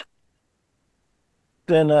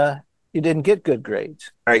 then you didn't get good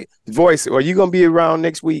grades. all right, voice. Are you gonna be around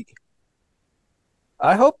next week?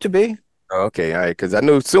 I hope to be. Okay, all right, because I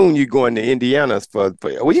know soon you're going to Indiana for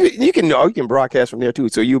well, you can broadcast from there too,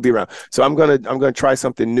 so you'll be around. So I'm gonna try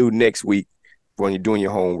something new next week when you're doing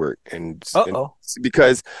your homework, and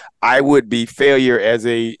because I would be failure as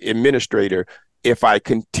a administrator if I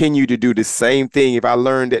continue to do the same thing. If I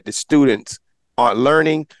learn that the students aren't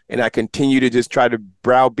learning, and I continue to just try to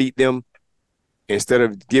browbeat them instead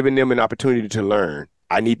of giving them an opportunity to learn,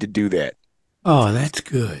 I need to do that. Oh, that's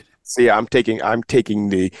good. See, I'm taking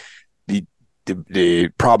the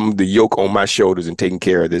problem, the yoke on my shoulders and taking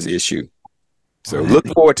care of this issue. So look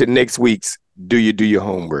forward to next week's do your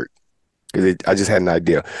homework, because I just had an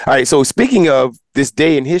idea. All right, so speaking of this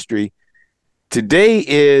day in history, today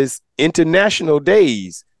is International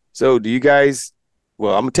Days. So do you guys,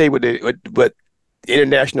 well, I'm going to tell you what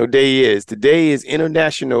International Day is. Today is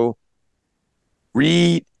International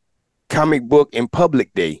Read Comic Book in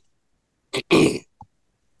Public Day.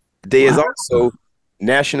 Today is also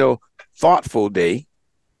National Thoughtful Day.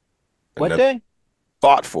 What day?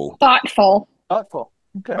 Thoughtful. Thoughtful.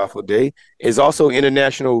 Okay. Thoughtful Day is also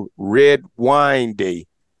International Red Wine Day.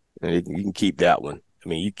 And you can keep that one. I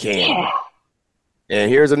mean, you can. Yeah. And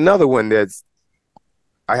here's another one that's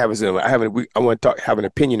I want to have an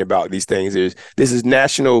opinion about these things. This is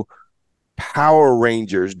National Power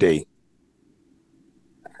Rangers Day.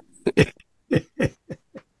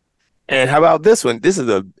 And how about this one? This is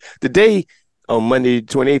the day on Monday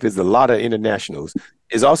 28th is a lot of internationals.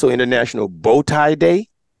 It's also International Bow Tie Day.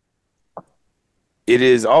 It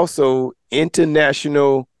is also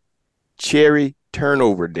International Cherry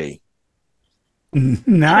Turnover Day.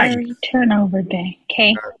 Nice. Cherry turnover day.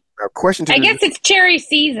 Okay. Now, question to I guess it's cherry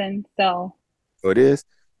season, so. Oh, it is.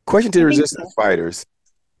 Question to the resistance fighters.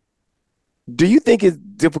 Do you think it's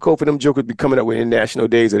difficult for them jokers to be coming up with international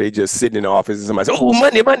days, or they just sitting in the office and somebody says, "Oh,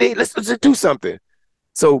 Monday, let's do something"?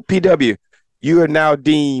 So, PW, you are now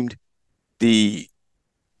deemed the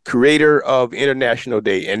creator of International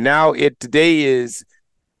Day, and now today is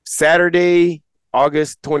Saturday,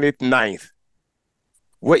 August 29th.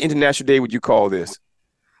 What international day would you call this?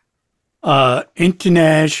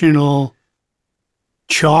 International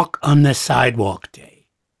Chalk on the Sidewalk Day.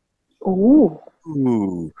 Ooh.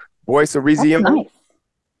 Voice of Elysium. Nice.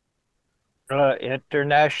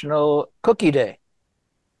 International Cookie Day.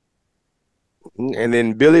 And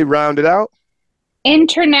then Billy rounded out.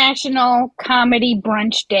 International Comedy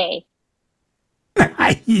Brunch Day.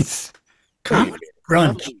 Nice. Comedy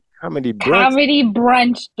brunch. Comedy brunch. Comedy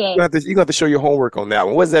Brunch Day. You're going to have to show your homework on that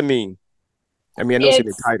one. What does that mean? I mean, I know it's in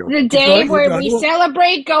the It's title. the day where we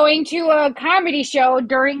celebrate going to a comedy show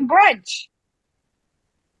during brunch.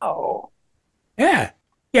 Oh. Yeah.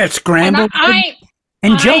 Yeah, scrambled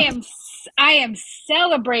And joke. I am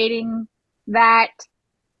celebrating that,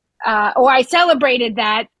 I celebrated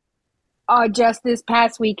that just this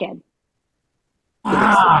past weekend.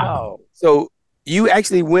 Wow. So you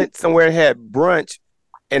actually went somewhere and had brunch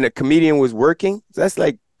and a comedian was working? That's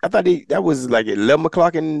like, I thought that was like 11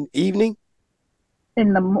 o'clock in the evening?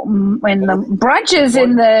 In the brunches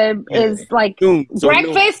is like noon.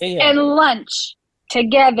 breakfast and lunch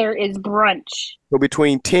together is brunch. So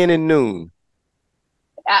between 10 and noon.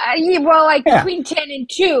 Between 10 and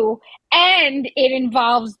 2, and it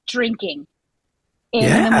involves drinking in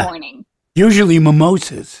the morning. Usually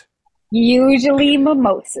mimosas.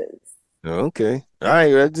 Okay. All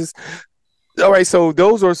right. All right. So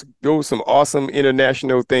those are some awesome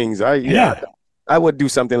international things. I would do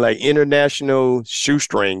something like International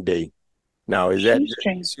Shoestring Day. Now, is that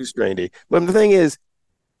Shoestring Day? But the thing is,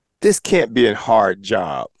 this can't be a hard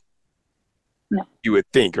job. No. You would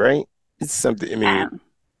think, right? It's something, I mean,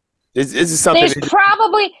 it's something.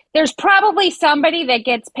 There's probably somebody that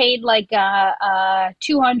gets paid like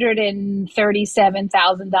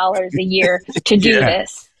 $237,000 a year to do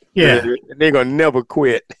this. Yeah. They're going to never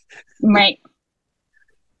quit. Right.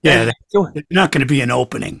 Yeah. There's not going to be an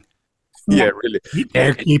opening. Yeah, really.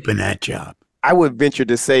 They're keeping that job. I would venture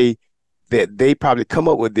to say that they probably come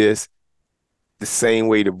up with this the same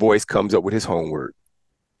way the voice comes up with his homework.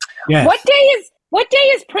 Yeah. What day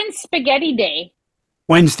is Prince Spaghetti Day?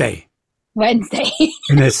 Wednesday. In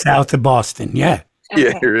the south of Boston. Yeah. Okay.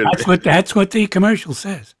 Yeah, really. That's what the commercial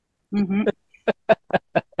says. Mm-hmm.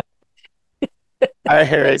 I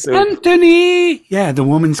hear it. So. Anthony. Yeah, the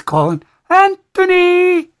woman's calling.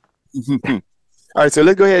 Anthony. All right, so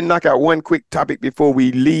let's go ahead and knock out one quick topic before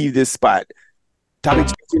we leave this spot. Topic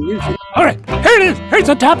changing music. All right, here it is. Here's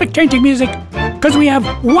the topic changing music. Because we have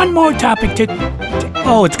one more topic to.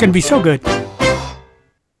 Oh, it's going to be so good.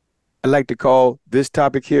 I like to call this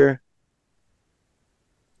topic here,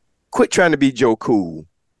 quit trying to be Joe Cool.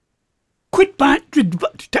 All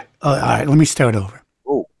right, let me start over.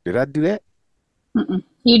 Oh, did I do that? Mm-mm.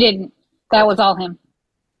 You didn't. That was all him.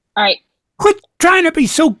 All right. Quit trying to be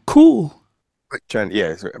so cool.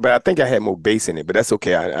 But I think I had more bass in it, but that's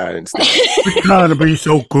okay. I understand. Quit trying to be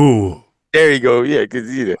so cool. There you go. Yeah,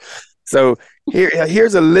 so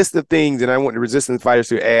here's a list of things, and I want the resistance fighters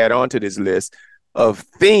to add on to this list of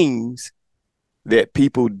things that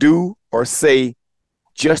people do or say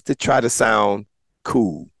just to try to sound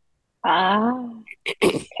cool.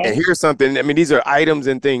 Okay. And here's something. I mean, these are items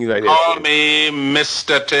and things right there. Call me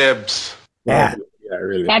Mr. Tibbs. Yeah. Yeah,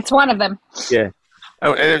 really. That's one of them. Yeah.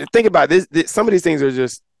 And think about this. Some of these things are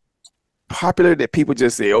just popular that people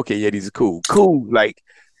just say, okay, yeah, these are cool. Cool, like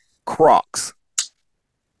Crocs.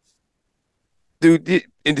 Dude,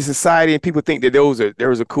 in the society, and people think that those are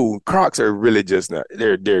cool. Crocs are really just not.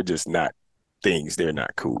 They're just not things. They're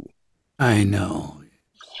not cool. I know.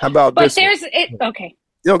 How about But this? okay.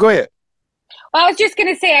 No, go ahead. Well, I was just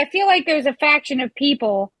going to say, I feel like there's a faction of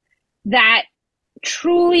people that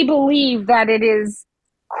truly believe that it is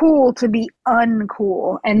cool to be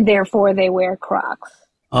uncool, and therefore they wear Crocs.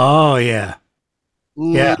 Oh, yeah.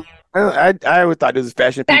 Yeah. I always thought this was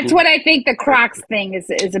fashion. That's people. what I think the Crocs thing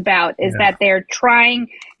is about. Is that they're trying?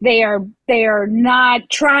 They are not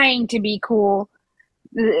trying to be cool.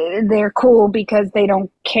 They're cool because they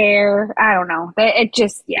don't care. I don't know. It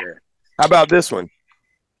just How about this one?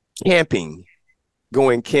 Camping,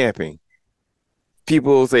 going camping.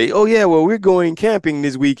 People say, "Oh yeah, well we're going camping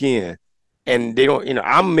this weekend," and they don't.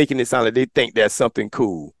 I'm making it sound like they think that's something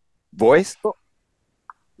cool. Voice?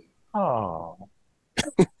 Oh.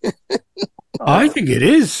 I think it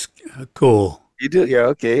is cool. You do? Yeah.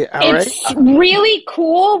 Okay. All right. It's really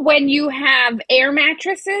cool when you have air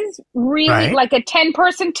mattresses. Really, like a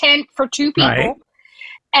 10-person tent for 2 people. Right.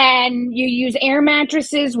 And you use air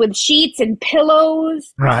mattresses with sheets and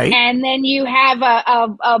pillows. Right. And then you have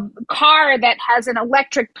a car that has an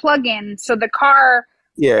electric plug-in. So the car.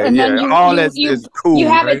 Yeah. And then all that is cool. You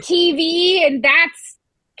have right? a TV, and that's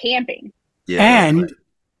camping. Yeah.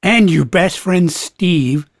 And your best friend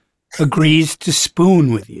Steve agrees to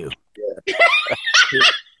spoon with you.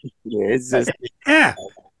 Yeah. It's just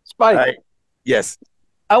Spike. right. Yes.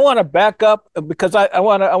 I want to back up because I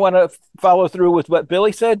want to follow through with what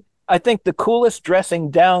Billy said. I think the coolest dressing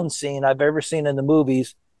down scene I've ever seen in the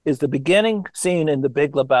movies is the beginning scene in The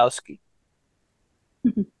Big Lebowski.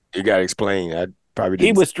 You got to explain. I probably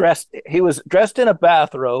didn't. He was dressed in a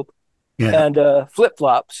bathrobe and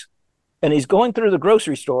flip-flops, and he's going through the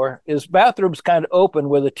grocery store. His bathrobe's kind of open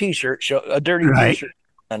with a t-shirt, a dirty t-shirt.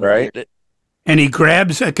 Right. And he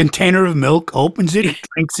grabs a container of milk, opens it,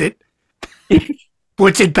 drinks it,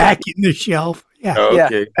 puts it back in the shelf. Yeah.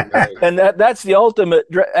 Okay. And that's the ultimate.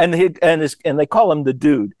 And they call him the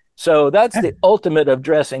dude. So that's the ultimate of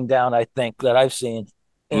dressing down, I think, that I've seen,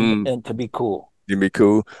 and to be cool. You be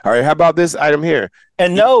cool. All right. How about this item here?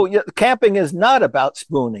 And no, camping is not about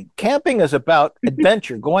spooning. Camping is about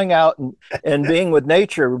adventure, going out and being with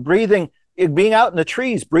nature, being out in the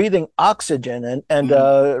trees, breathing oxygen, and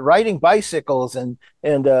riding bicycles and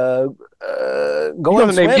going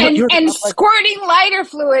swimming and squirting lighter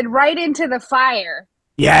fluid right into the fire.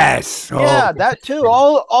 Yes. Yeah, that too.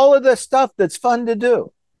 All of the stuff that's fun to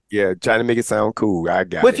do. Yeah, trying to make it sound cool. I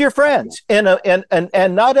got with it. your friends, and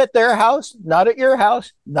not at their house, not at your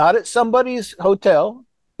house, not at somebody's hotel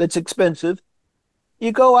that's expensive.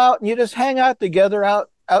 You go out and you just hang out together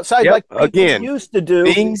outside, like people used to do.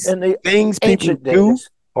 Things people do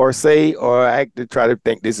or say or act to try to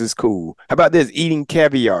think this is cool. How about this? Eating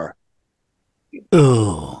caviar.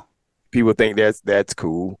 Oh, people think that's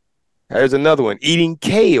cool. There's another one. Eating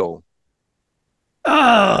kale.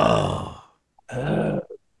 Oh.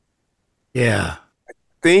 Yeah.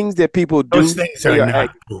 Things that people do. Those things are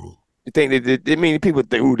not cool. You think that people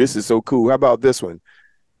think, "Ooh, this is so cool." How about this one?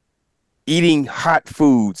 Eating hot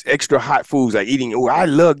foods, extra hot foods, like eating.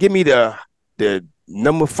 Oh, give me the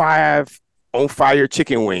number 5 on fire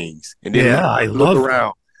chicken wings, and then look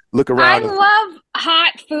around. I love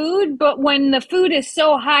hot food, but when the food is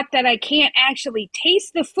so hot that I can't actually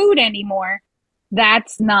taste the food anymore,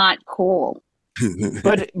 that's not cool.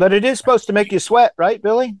 But it is supposed to make you sweat, right,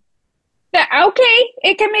 Billy? Yeah, okay,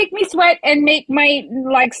 it can make me sweat and make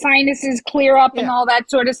my sinuses clear up and all that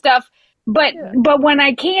sort of stuff. But when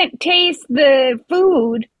I can't taste the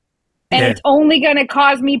food and it's only going to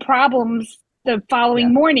cause me problems the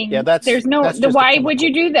following morning, why would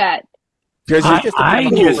you do that?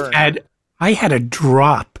 I had a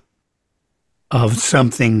drop of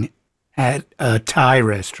something at a Thai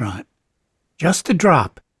restaurant, just a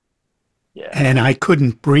drop, and I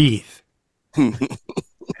couldn't breathe.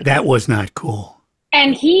 That was not cool.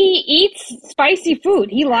 And he eats spicy food.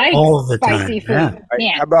 He likes all the spicy time. food.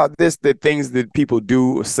 Yeah. How about this? The things that people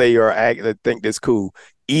do or say or act that think that's cool.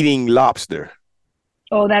 Eating lobster.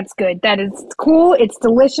 Oh, that's good. That is cool. It's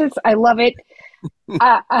delicious. I love it.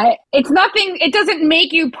 It's nothing. It doesn't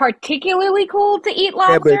make you particularly cool to eat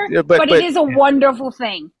lobster, but it is a wonderful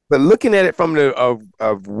thing. But looking at it from the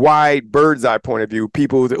wide bird's eye point of view,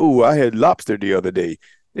 people say, "Ooh, I had lobster the other day."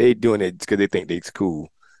 They doing it because they think it's cool,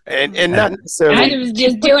 and not necessarily. I was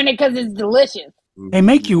just doing it because it's delicious. They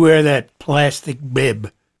make you wear that plastic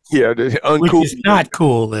bib. Yeah, the uncool. Which is not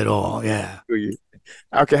cool at all. Yeah.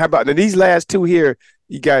 Okay, how about now? These last two here,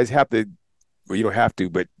 you guys have to. Well, you don't have to,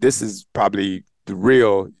 but this is probably the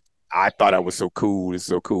real. I thought I was so cool. It's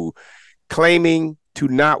so cool. Claiming to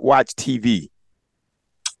not watch TV.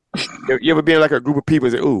 You ever been like a group of people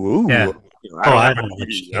and say, "Ooh, yeah. I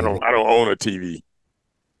don't own a TV."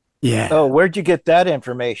 Yeah. Oh, where'd you get that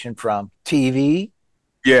information from? TV?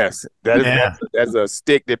 Yes, that's a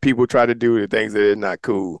stick that people try to do the things that are not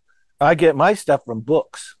cool. I get my stuff from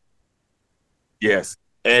books. Yes,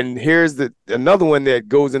 and here's another one that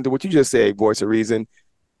goes into what you just said, Voice of Reason,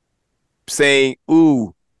 saying,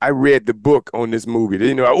 "Ooh, I read the book on this movie.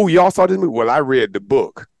 You know, oh, y'all saw this movie? Well, I read the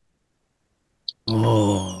book.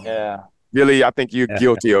 Oh, yeah. Billy, I think you're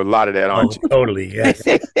guilty of a lot of that, aren't you? Totally, yes.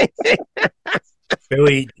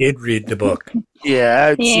 Billy did read the book.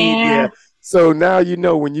 Yeah. So now you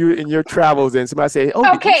know when you're in your travels and somebody say,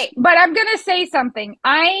 "Oh, okay," but I'm gonna say something.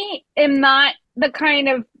 I am not the kind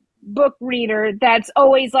of book reader that's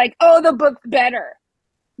always like, "Oh, the book's better."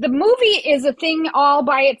 The movie is a thing all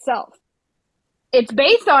by itself. It's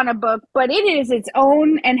based on a book, but it is its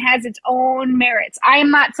own and has its own merits. I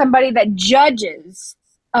am not somebody that judges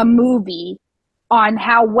a movie on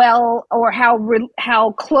how well or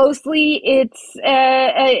how closely it's,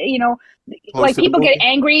 like people get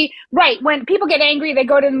angry. Right. When people get angry, they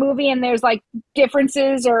go to the movie and there's like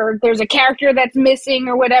differences or there's a character that's missing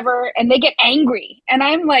or whatever, and they get angry. And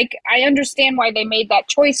I'm like, I understand why they made that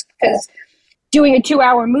choice, because doing a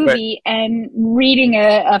 2-hour movie and reading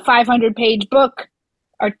a 500-page book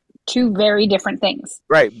are two very different things.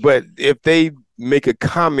 Right. But if they make a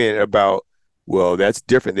comment about, well, that's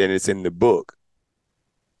different than it's in the book,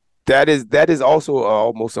 that is also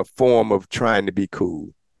almost a form of trying to be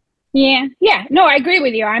cool. Yeah. No, I agree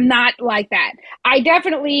with you. I'm not like that. I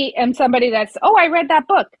definitely am somebody that's, I read that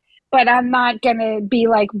book, but I'm not going to be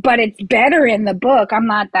like, but it's better in the book. I'm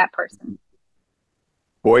not that person.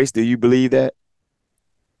 Boyce, do you believe that?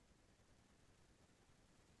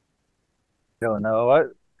 Don't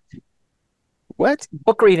know. What?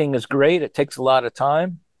 Book reading is great. It takes a lot of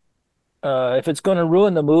time. If it's going to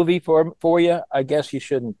ruin the movie for you, I guess you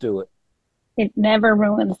shouldn't do it. It never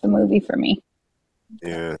ruins the movie for me.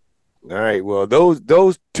 Yeah. All right. Well,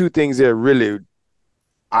 those two things are really,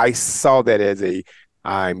 I saw that as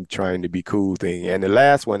I'm trying to be cool thing. And the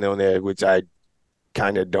last one on there, which I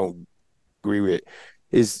kind of don't agree with,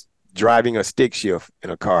 is driving a stick shift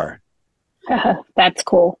in a car. That's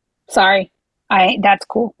cool. Sorry. That's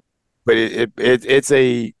cool. But it's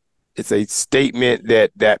a statement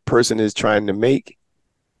that person is trying to make.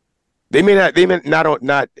 They may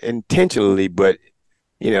not intentionally, but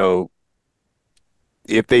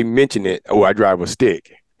if they mention it, I drive a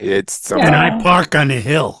stick. It's something. And I park on a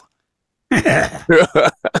hill.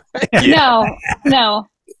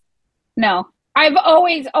 No. I've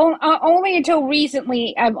always only until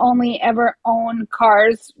recently I've only ever owned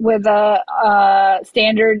cars with a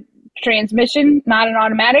standard transmission, not an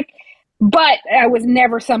automatic. But I was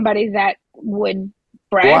never somebody that would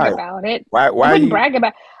brag about it. Why I wouldn't brag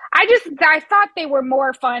about it. I thought they were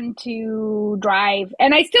more fun to drive.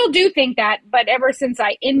 And I still do think that, but ever since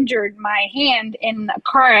I injured my hand in a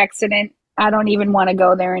car accident, I don't even want to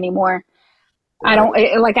go there anymore. Right.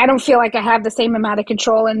 I don't feel like I have the same amount of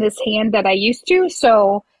control in this hand that I used to.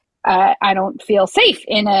 So I don't feel safe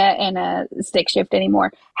in a stick shift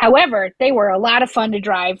anymore. However, they were a lot of fun to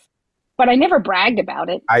drive, but I never bragged about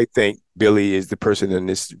it. I think Billy is the person in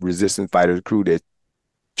this Resistance Fighters crew that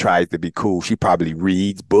tries to be cool. She probably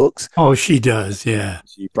reads books. Oh, she does, yeah.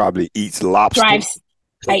 She probably eats lobster.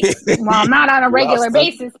 Not on a regular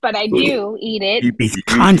basis, but I do eat it. He's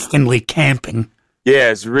constantly camping.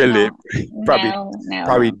 Yes, really.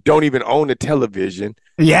 Probably don't even own a television.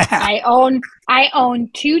 Yeah. I own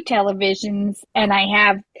 2 televisions, and I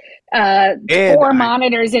have 4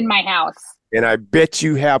 monitors in my house. And I bet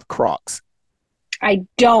you have Crocs. I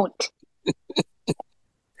don't.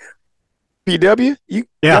 PW? You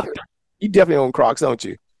definitely own Crocs, don't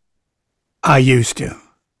you? I used to.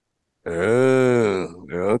 Oh,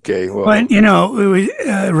 okay. Well, but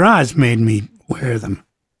Roz made me wear them.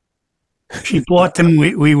 She bought them.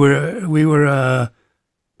 We were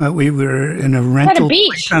in a rental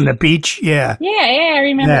place on the beach. Yeah. Yeah, I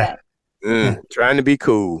remember that. Trying to be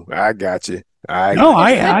cool. I got you.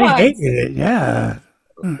 I hated it. Yeah.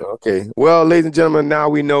 Okay. Well, ladies and gentlemen, now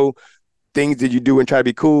we know things that you do and try to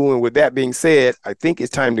be cool. And with that being said, I think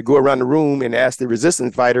it's time to go around the room and ask the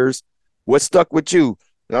Resistance Fighters what stuck with you.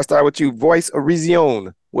 And I'll start with you, Voice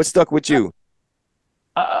Orizion. What stuck with you?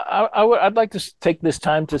 I'd like to take this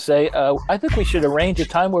time to say I think we should arrange a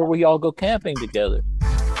time where we all go camping together.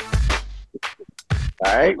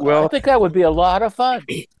 All right. Well, I think that would be a lot of fun.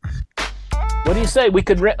 What do you say? We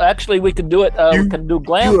could do it. We can do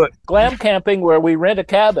glam camping where we rent a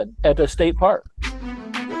cabin at a state park.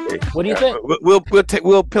 Okay. What do you think?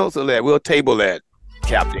 We'll pencil that. We'll table that,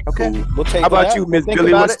 Captain. Okay. Cool. We'll take. How about you, Miss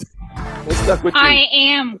Billy? What stuck with you? I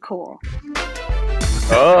am cool.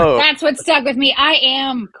 Oh, that's what stuck with me. I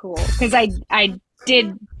am cool because I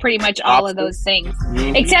did pretty much all of those things,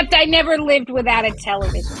 except I never lived without a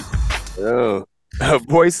television. Oh,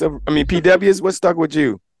 PWs. What stuck with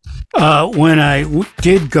you? When I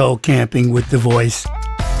did go camping with the Voice,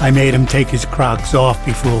 I made him take his Crocs off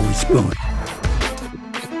before we spooned.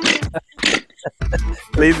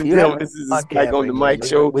 Ladies and gentlemen, this is the Spike on the Mic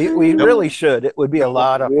show. We really should. It would be a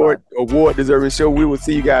lot of fun. Award-deserving show. We will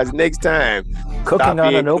see you guys next time. Cooking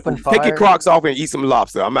on an open fire. Take your Crocs off and eat some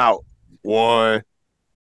lobster. I'm out. 1.